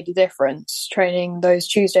it's made a difference training those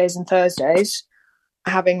Tuesdays and Thursdays,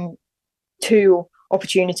 having 2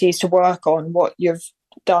 opportunities to work on what you've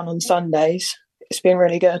done on Sundays. It's been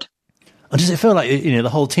really good. And does it feel like the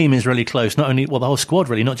whole team is really close? Not only the whole squad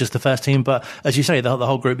really, not just the first team, but as you say, the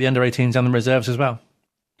whole group, the under-18s and the reserves as well.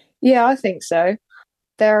 Yeah, I think so.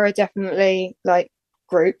 There are definitely like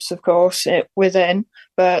groups, of course, within,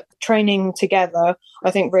 but training together,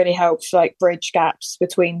 I think, really helps like bridge gaps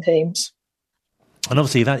between teams. And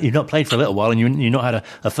obviously that you've not played for a little while, and you've not had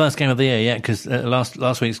a first game of the year yet, because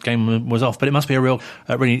last week's game was off. But it must be a real,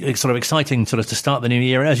 really sort of exciting sort of to start the new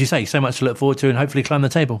year. As you say, so much to look forward to, and hopefully climb the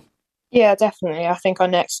table. Yeah, definitely. I think our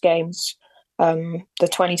next game's the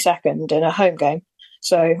 22nd in a home game,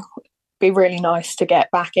 so be really nice to get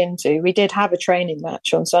back into. We did have a training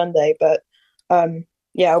match on Sunday, but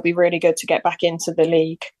it'll be really good to get back into the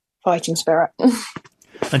league fighting spirit.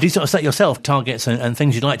 And do you sort of set yourself targets and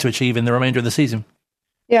things you'd like to achieve in the remainder of the season?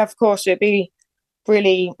 Yeah, of course. It'd be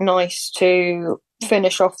really nice to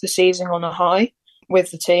finish off the season on a high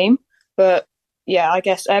with the team. But yeah, I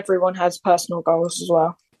guess everyone has personal goals as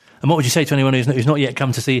well. And what would you say to anyone who's not yet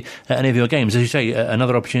come to see any of your games? As you say,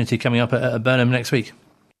 another opportunity coming up at Burnham next week.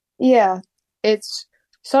 Yeah, it's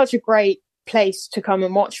such a great place to come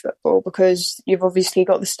and watch football because you've obviously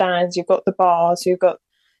got the stands, you've got the bars, you've got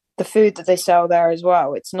the food that they sell there as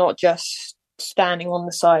well. It's not just standing on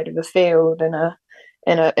the side of a field in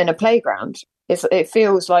a playground. It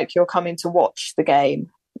feels like you're coming to watch the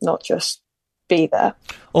game, not just be there.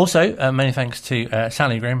 Also, many thanks to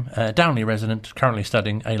Sally Grimm, Downley resident, currently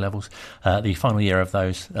studying A-levels, the final year of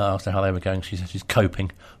those. Asked her how they were going. She said she's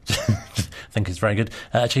coping. I think it's very good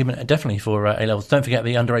achievement, definitely for A-levels. Don't forget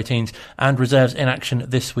the under-18s and reserves in action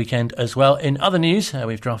this weekend as well. In other news,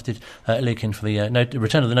 we've drafted Luke in for the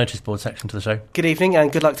return of the notice board section to the show. Good evening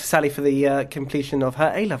and good luck to Sally for the completion of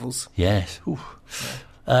her A-levels. Yes. Ooh.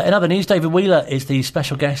 In other news, David Wheeler is the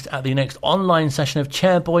special guest at the next online session of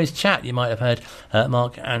Chairboys Chat. You might have heard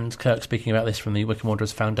Mark and Kirk speaking about this from the Wycombe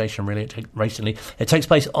Wanderers Foundation recently. It takes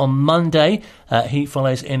place on Monday. He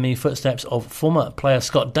follows in the footsteps of former player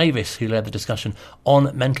Scott Davis, who led the discussion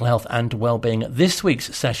on mental health and well-being. This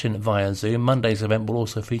week's session via Zoom. Monday's event will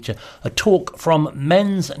also feature a talk from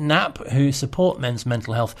Men's Nap, who support men's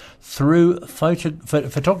mental health through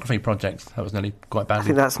photography projects. That was nearly quite bad. I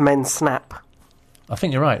think that's Men's Snap. I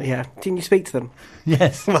think you're right. Yeah. Didn't you speak to them?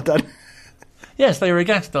 Yes. Well done. Yes, they were a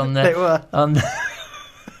guest on there. They were.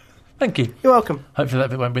 Thank you. You're welcome. Hopefully that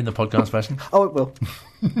bit won't be in the podcast version. Oh, it will.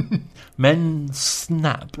 Men's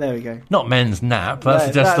Snap. There we go. Not Men's Nap.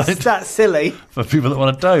 That's silly. For people that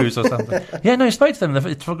want to doze or something. Yeah, no, I spoke to them.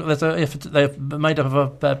 They're made up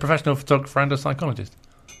of a professional photographer and a psychologist.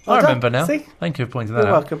 I remember now. See? Thank you for pointing that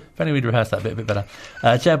You're out. welcome. If only we'd rehearsed that a bit better.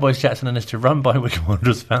 Chairboys Chat's an initiative run by Wycombe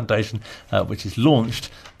Wanderers Foundation, which is launched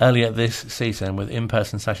earlier this season with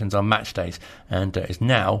in-person sessions on match days and is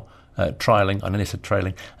now trialling, I nearly said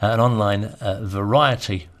trailing, an online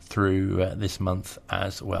variety through this month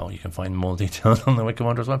as well. You can find more details on the Wycombe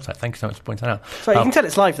Wanderers website. Thank you so much for pointing that out. So you can tell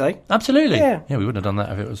it's live though. Absolutely. Yeah, we wouldn't have done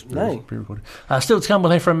that if it was pre-recorded. Still to come,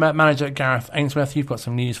 we'll hear from manager Gareth Ainsworth. You've got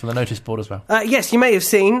some news for the notice board as well. Yes, you may have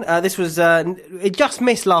seen, this was, it just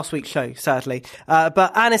missed last week's show, sadly.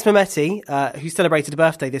 But Anis Mehmeti, who celebrated a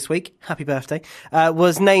birthday this week, happy birthday,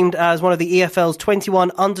 was named as one of the EFL's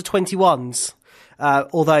 21 under-21s.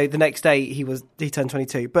 Although the next day he turned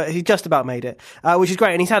 22, but he just about made it, which is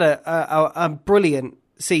great. And he's had a brilliant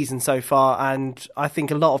season so far, and I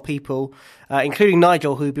think a lot of people, including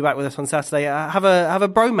Nigel, who'll be back with us on Saturday, have a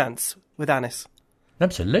bromance with Anis.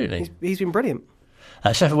 Absolutely, he's been brilliant.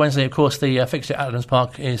 Sheffield Wednesday, of course, the fixture at Adams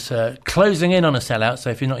Park is closing in on a sellout, so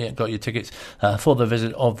if you've not yet got your tickets for the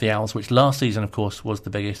visit of the Owls, which last season, of course, was the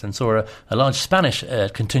biggest and saw a large Spanish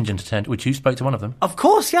contingent attend, which you spoke to one of them. Of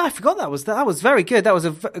course, yeah, I forgot that was very good. That was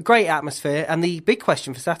a great atmosphere, and the big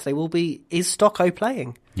question for Saturday will be, is Stocko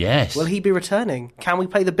playing? Yes. Will he be returning? Can we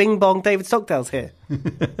play the Bing Bong David Stockdale's here?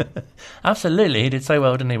 Absolutely. He did so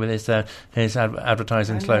well, didn't he, with his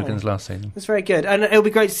advertising slogans last season. It's very good. And it'll be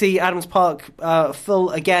great to see Adams Park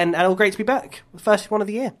full again, and it'll be great to be back. The first one of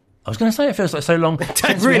the year. I was going to say it feels like so long.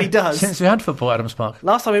 It really does. Since we had football at Adams Park.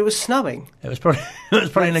 Last time it was snowing. It was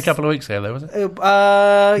probably in a couple of weeks ago, though, was it? No,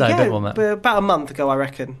 a bit more than that. About a month ago, I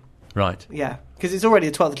reckon. Right. Yeah, because it's already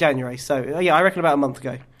the 12th of January, so yeah, I reckon about a month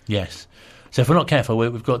ago. Yes. So if we're not careful,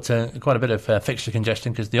 we've got quite a bit of fixture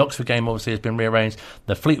congestion because the Oxford game obviously has been rearranged.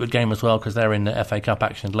 The Fleetwood game as well, because they're in FA Cup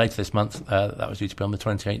action later this month. That was due to be on the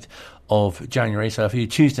 28th of January. So a few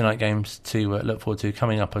Tuesday night games to look forward to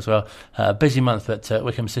coming up as well. Busy month, but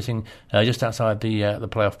Wycombe sitting just outside the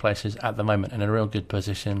playoff places at the moment in a real good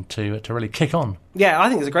position to really kick on. Yeah, I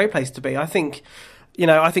think it's a great place to be. I think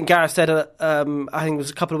Gareth said, I think it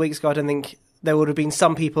was a couple of weeks ago, I don't think there would have been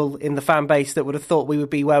some people in the fan base that would have thought we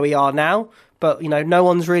would be where we are now. But, no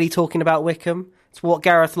one's really talking about Wycombe. It's what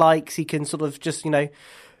Gareth likes. He can sort of just,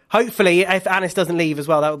 hopefully, if Anis doesn't leave as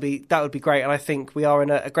well, that would be great. And I think we are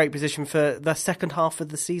in a great position for the second half of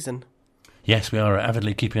the season. Yes, we are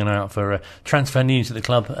avidly keeping an eye out for transfer news at the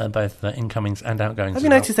club, both incomings and outgoings. Have you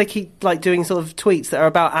noticed they keep doing sort of tweets that are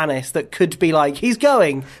about Anis that could be like, he's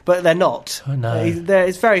going, but they're not? Oh, no.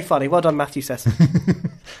 It's very funny. Well done, Matthew Sesson.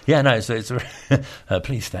 Yeah, no, it's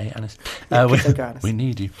please stay, Anis. We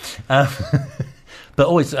need you. But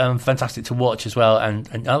always fantastic to watch as well.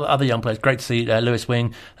 And other young players, great to see Lewis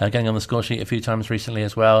Wing getting on the score sheet a few times recently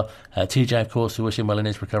as well. TJ, of course, we wish him well in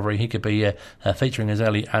his recovery. He could be featuring as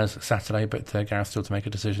early as Saturday, but Gareth still to make a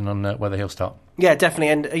decision on whether he'll start. Yeah,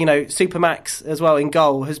 definitely. And, Super Max as well in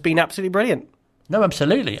goal has been absolutely brilliant. No,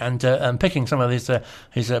 absolutely. And picking some of his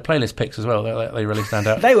playlist picks as well, they really stand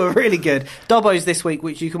out. They were really good. Dobbo's this week,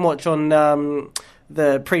 which you can watch on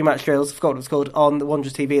the pre-match drills, I forgot what it's called, on the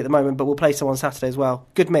Wanderers TV at the moment, but we'll play some on Saturday as well.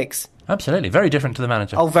 Good mix. Absolutely. Very different to the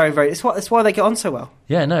manager. Oh, very, very. It's why they get on so well.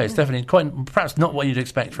 Yeah, no, it's definitely perhaps not what you'd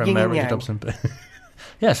expect from Richard Dobson, but...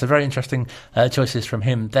 Yeah, so very interesting choices from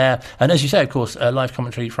him there. And as you say, of course, live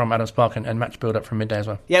commentary from Adams Park and match build-up from midday as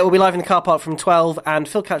well. Yeah, we'll be live in the car park from 12, and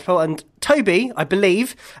Phil Catchpole and Toby, I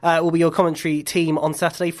believe, will be your commentary team on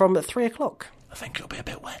Saturday from 3 o'clock. I think it'll be a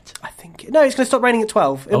bit wet. No, it's going to stop raining at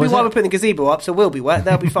 12. It'll be while we're putting the gazebo up, so we'll be wet.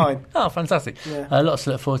 They'll be fine. Oh, fantastic. Yeah. Lots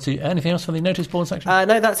to look forward to. Anything else for the notice board section?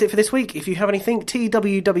 No, that's it for this week. If you have anything,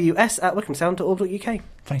 twws@wycombesound.org.uk.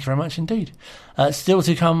 Thank you very much indeed. Still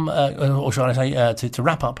to come, or shall I say, to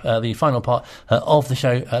wrap up the final part of the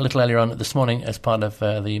show a little earlier on this morning as part of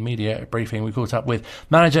the media briefing. We caught up with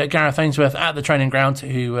manager Gareth Ainsworth at the training ground,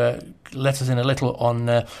 who let us in a little on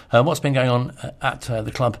what's been going on at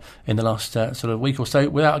the club in the last sort of week or so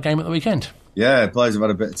without a game at the weekend. Yeah, players have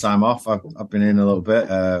had a bit of time off. I've been in a little bit,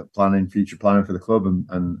 future planning for the club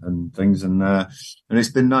and things, and it's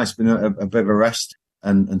been nice. It's been a bit of a rest,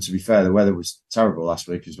 and to be fair, the weather was terrible last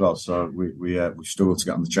week as well. So we struggled to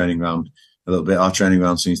get on the training ground a little bit. Our training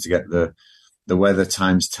ground seems to get the weather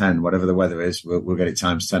times 10, whatever the weather is, we'll get it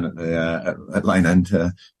times 10 at the at Lane End.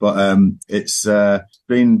 But it's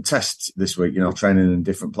been test this week, training in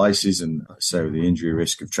different places, and so the injury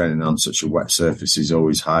risk of training on such a wet surface is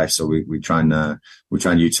always high. So we try and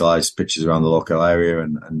utilise pitches around the local area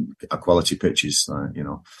and quality pitches.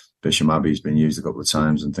 Bisham Abbey's been used a couple of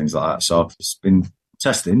times and things like that. So it's been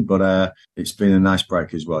testing, but it's been a nice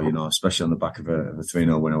break as well, especially on the back of a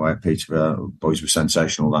 3-0 win away at Peterborough. Boys were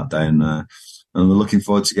sensational that day, and we're looking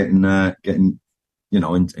forward to getting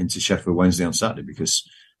into Sheffield Wednesday on Saturday, because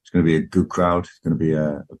it's going to be a good crowd. It's going to be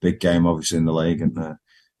a big game, obviously, in the league. And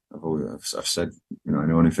I've said,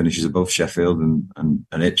 anyone who finishes above Sheffield and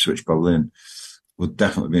Ipswich probably will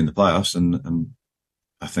definitely be in the playoffs. And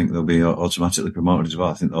I think they'll be automatically promoted as well.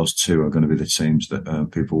 I think those two are going to be the teams that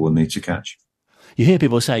people will need to catch. You hear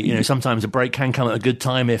people say, sometimes a break can come at a good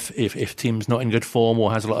time if team's not in good form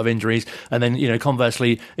or has a lot of injuries. And then,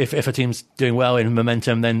 conversely, if a team's doing well in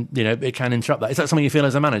momentum, then, it can interrupt that. Is that something you feel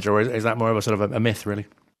as a manager, or is that more of a sort of a myth, really?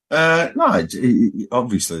 No,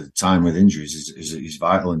 obviously the time with injuries is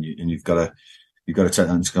vital, and you've got to take that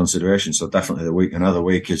into consideration. So definitely another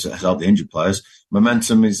week has helped the injured players.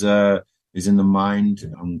 Momentum is in the mind,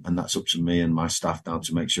 and that's up to me and my staff now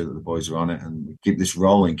to make sure that the boys are on it and keep this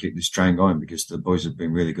rolling, keep this train going, because the boys have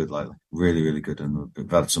been really good lately, really, really good. And we've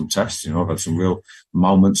had some tests, I've had some real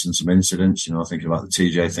moments and some incidents, thinking about the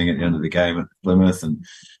TJ thing at the end of the game at Plymouth, and,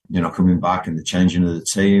 coming back and the changing of the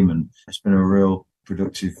team. And it's been a real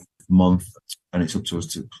productive month, and it's up to us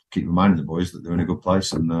to keep reminding the boys that they're in a good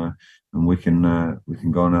place, and we can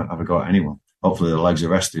go and have a go at anyone. Hopefully the legs are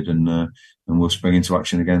rested, and we'll spring into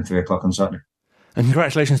action again 3 o'clock on Saturday. And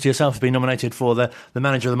congratulations to yourself for being nominated for the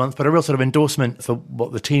Manager of the Month, but a real sort of endorsement for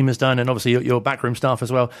what the team has done, and obviously your backroom staff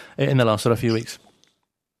as well in the last sort of few weeks.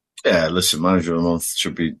 Yeah, listen, Manager of the Month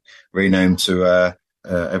should be renamed to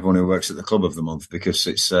everyone who works at the Club of the Month, because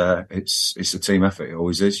it's a team effort. It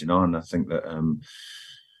always is, and I think that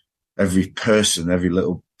every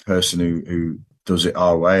little person who does it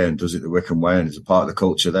our way and does it the Wycombe way and is a part of the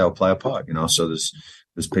culture, they'll play a part, So there's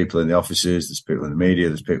people in the offices, there's people in the media,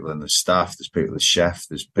 there's people in the staff, there's people, the chef,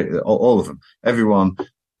 there's people, all of them. Everyone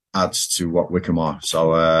adds to what Wycombe are.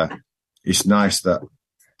 So it's nice that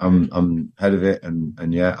I'm head of it,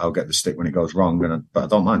 and yeah, I'll get the stick when it goes wrong, but I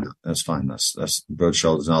don't mind that. That's fine. That's broad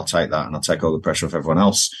shoulders, and I'll take that, and I'll take all the pressure off everyone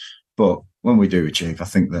else. But when we do achieve, I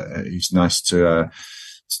think that it's nice to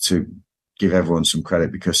give everyone some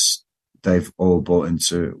credit, because they've all bought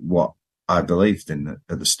into what I believed in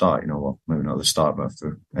at the start. Maybe not at the start, but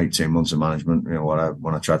after 18 months of management,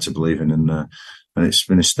 when I tried to believe in, and it's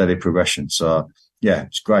been a steady progression. So yeah,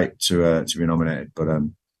 it's great to be nominated, but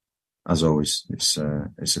as always, it's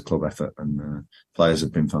a club effort, and players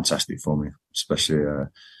have been fantastic for me,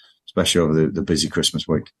 especially over the busy Christmas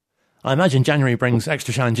week. I imagine January brings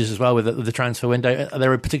extra challenges as well with the transfer window. Are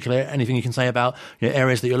there anything you can say about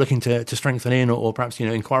areas that you're looking to strengthen in, or perhaps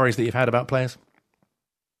inquiries that you've had about players?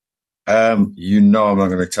 I'm not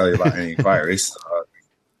going to tell you about any inquiries.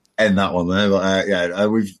 End that one there. But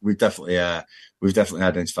we've definitely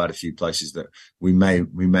identified a few places that we may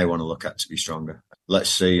want to look at to be stronger. let's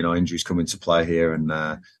see, injuries come into play here, and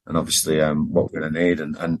obviously what we're going to need,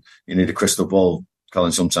 and you need a crystal ball,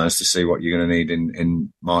 Colin, sometimes to see what you're going to need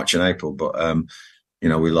in March and April. But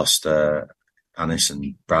we lost Anis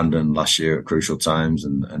and Brandon last year at crucial times,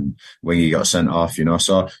 and Wingy got sent off.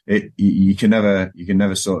 So you can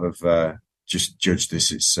never sort of just judge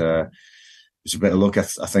this. It's a bit of luck, I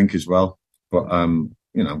think, as well. But I'm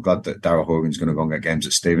glad that Darryl Horgan's going to go and get games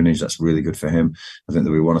at Stevenage. That's really good for him. I think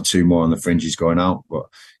there'll be one or two more on the fringes going out, but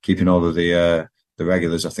keeping all of the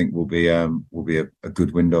regulars, I think, will be a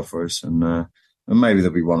good window for us. And maybe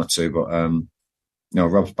there'll be one or two, but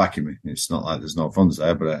Rob's backing me. It's not like there's no funds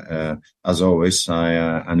there, but as always,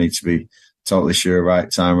 I need to be totally sure,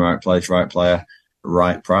 right time, right place, right player,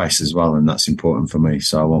 right price as well, and that's important for me.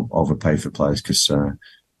 So I won't overpay for players, because I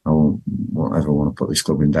won't ever want to put this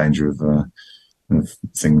club in danger of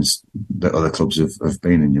things that other clubs have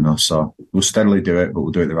been in, So we'll steadily do it, but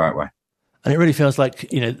we'll do it the right way. And it really feels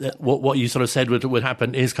like, what you sort of said would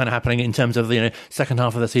happen is kind of happening in terms of the second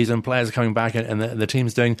half of the season. Players are coming back, and the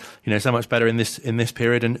team's doing so much better in this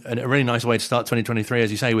period, and a really nice way to start 2023,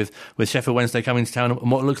 as you say, with Sheffield Wednesday coming to town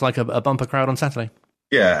and what looks like a bumper crowd on Saturday.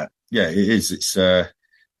 Yeah, it is. It's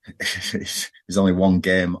only one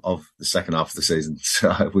game of the second half of the season,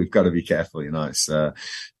 so we've got to be careful.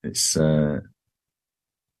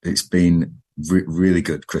 It's been really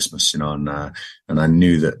good Christmas, and I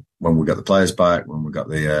knew that when we got the players back, when we got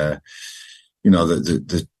the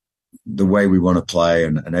way we want to play,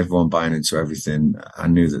 and everyone buying into everything, I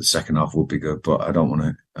knew that the second half would be good. But I don't want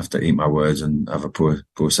to have to eat my words and have a poor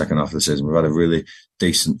second half of the season. We've had a really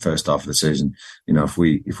decent first half of the season. If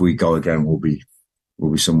we go again, we'll be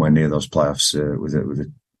somewhere near those playoffs with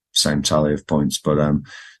the same tally of points. But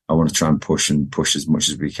I want to try and push as much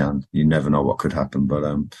as we can. You never know what could happen, but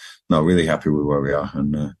really happy with where we are,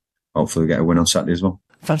 and hopefully we get a win on Saturday as well.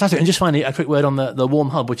 Fantastic. And just finally, a quick word on the Warm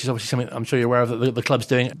Hub, which is obviously something I'm sure you're aware of that the club's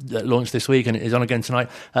doing, that launched this week and is on again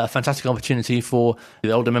tonight. A fantastic opportunity for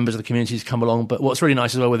the older members of the community to come along. But what's really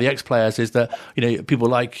nice as well with the ex-players is that, people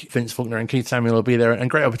like Vince Faulkner and Keith Samuel will be there,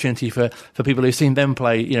 and great opportunity for people who've seen them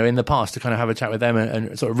play, in the past, to kind of have a chat with them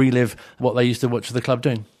and sort of relive what they used to watch the club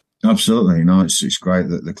doing. Absolutely. It's great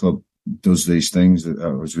that the club does these things. I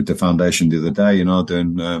was with the foundation the other day,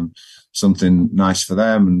 doing something nice for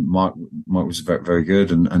them, and Mark was very, very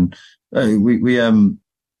good, and we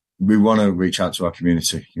want to reach out to our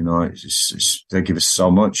community. They give us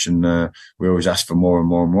so much, and we always ask for more and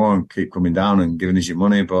more and more, and keep coming down and giving us your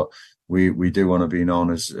money. But we do want to be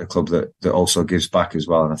known as a club that also gives back as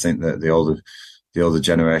well. And I think that the older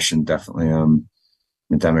generation, definitely,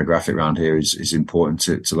 the demographic around here is important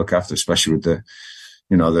to look after, especially with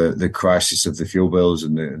the crisis of the fuel bills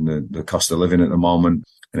and the cost of living at the moment.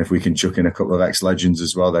 And if we can chuck in a couple of ex-legends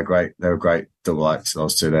as well, they're great. They're a great double act,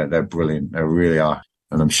 those two. They're brilliant. They really are.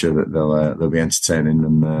 And I'm sure that they'll be entertaining,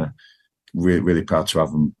 and really, really proud to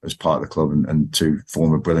have them as part of the club, and two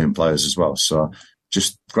former brilliant players as well. So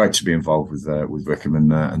just great to be involved with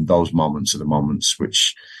Wycombe, and those moments are the moments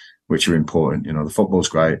which are important. The football's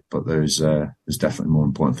great, but there's definitely more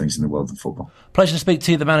important things in the world than football. Pleasure to speak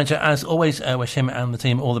to the manager as always. Wish him and the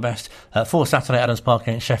team all the best for Saturday, Adams Park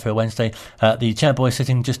against Sheffield Wednesday. The Chairboys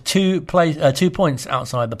sitting just 2 points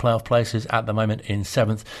outside the playoff places at the moment in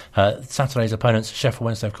 7th. Saturday's opponents, Sheffield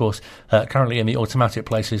Wednesday, of course, currently in the automatic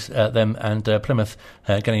places. Them and Plymouth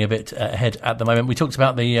getting a bit ahead at the moment. We talked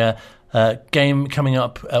about the game coming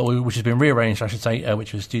up, which has been rearranged, I should say,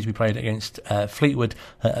 which was due to be played against Fleetwood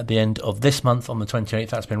at the end of this month on the 28th.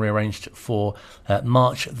 That's been rearranged for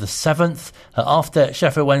March the 7th. After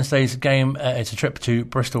Sheffield Wednesday's game, it's a trip to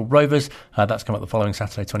Bristol Rovers. That's come up the following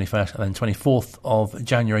Saturday, 21st, and then 24th of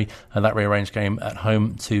January, that rearranged game at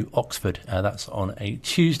home to Oxford. That's on a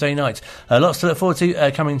Tuesday night. Lots to look forward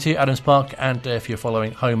to coming to Adams Park, and if you're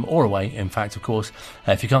following home or away, in fact, of course,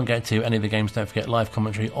 if you can't get to any of the games, don't forget live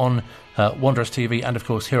commentary on Wanderers TV, and of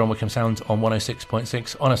course here on Wycombe Sound on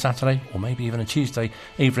 106.6 on a Saturday, or maybe even a Tuesday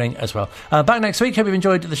evening as well. Back next week. Hope you've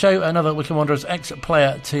enjoyed the show. Another Wycombe Wanderers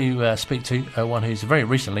ex-player to speak to, one who's very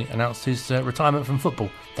recently announced his retirement from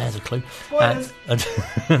football. There's a clue.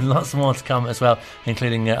 And lots more to come as well,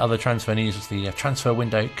 including other transfer news as the transfer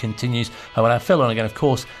window continues. We'll have Phil on again, of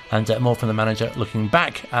course, and more from the manager looking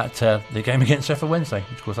back at the game against Sheffield Wednesday,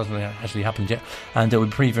 which of course hasn't actually happened yet. And we'll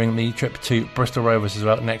be previewing the trip to Bristol Rovers as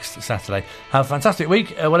well next Saturday. Have a fantastic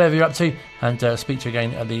week, whatever you're up to, and speak to you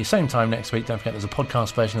again at the same time next week. Don't forget there's a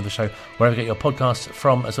podcast version of the show wherever you get your podcasts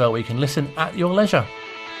from as well, where you can listen at your leisure.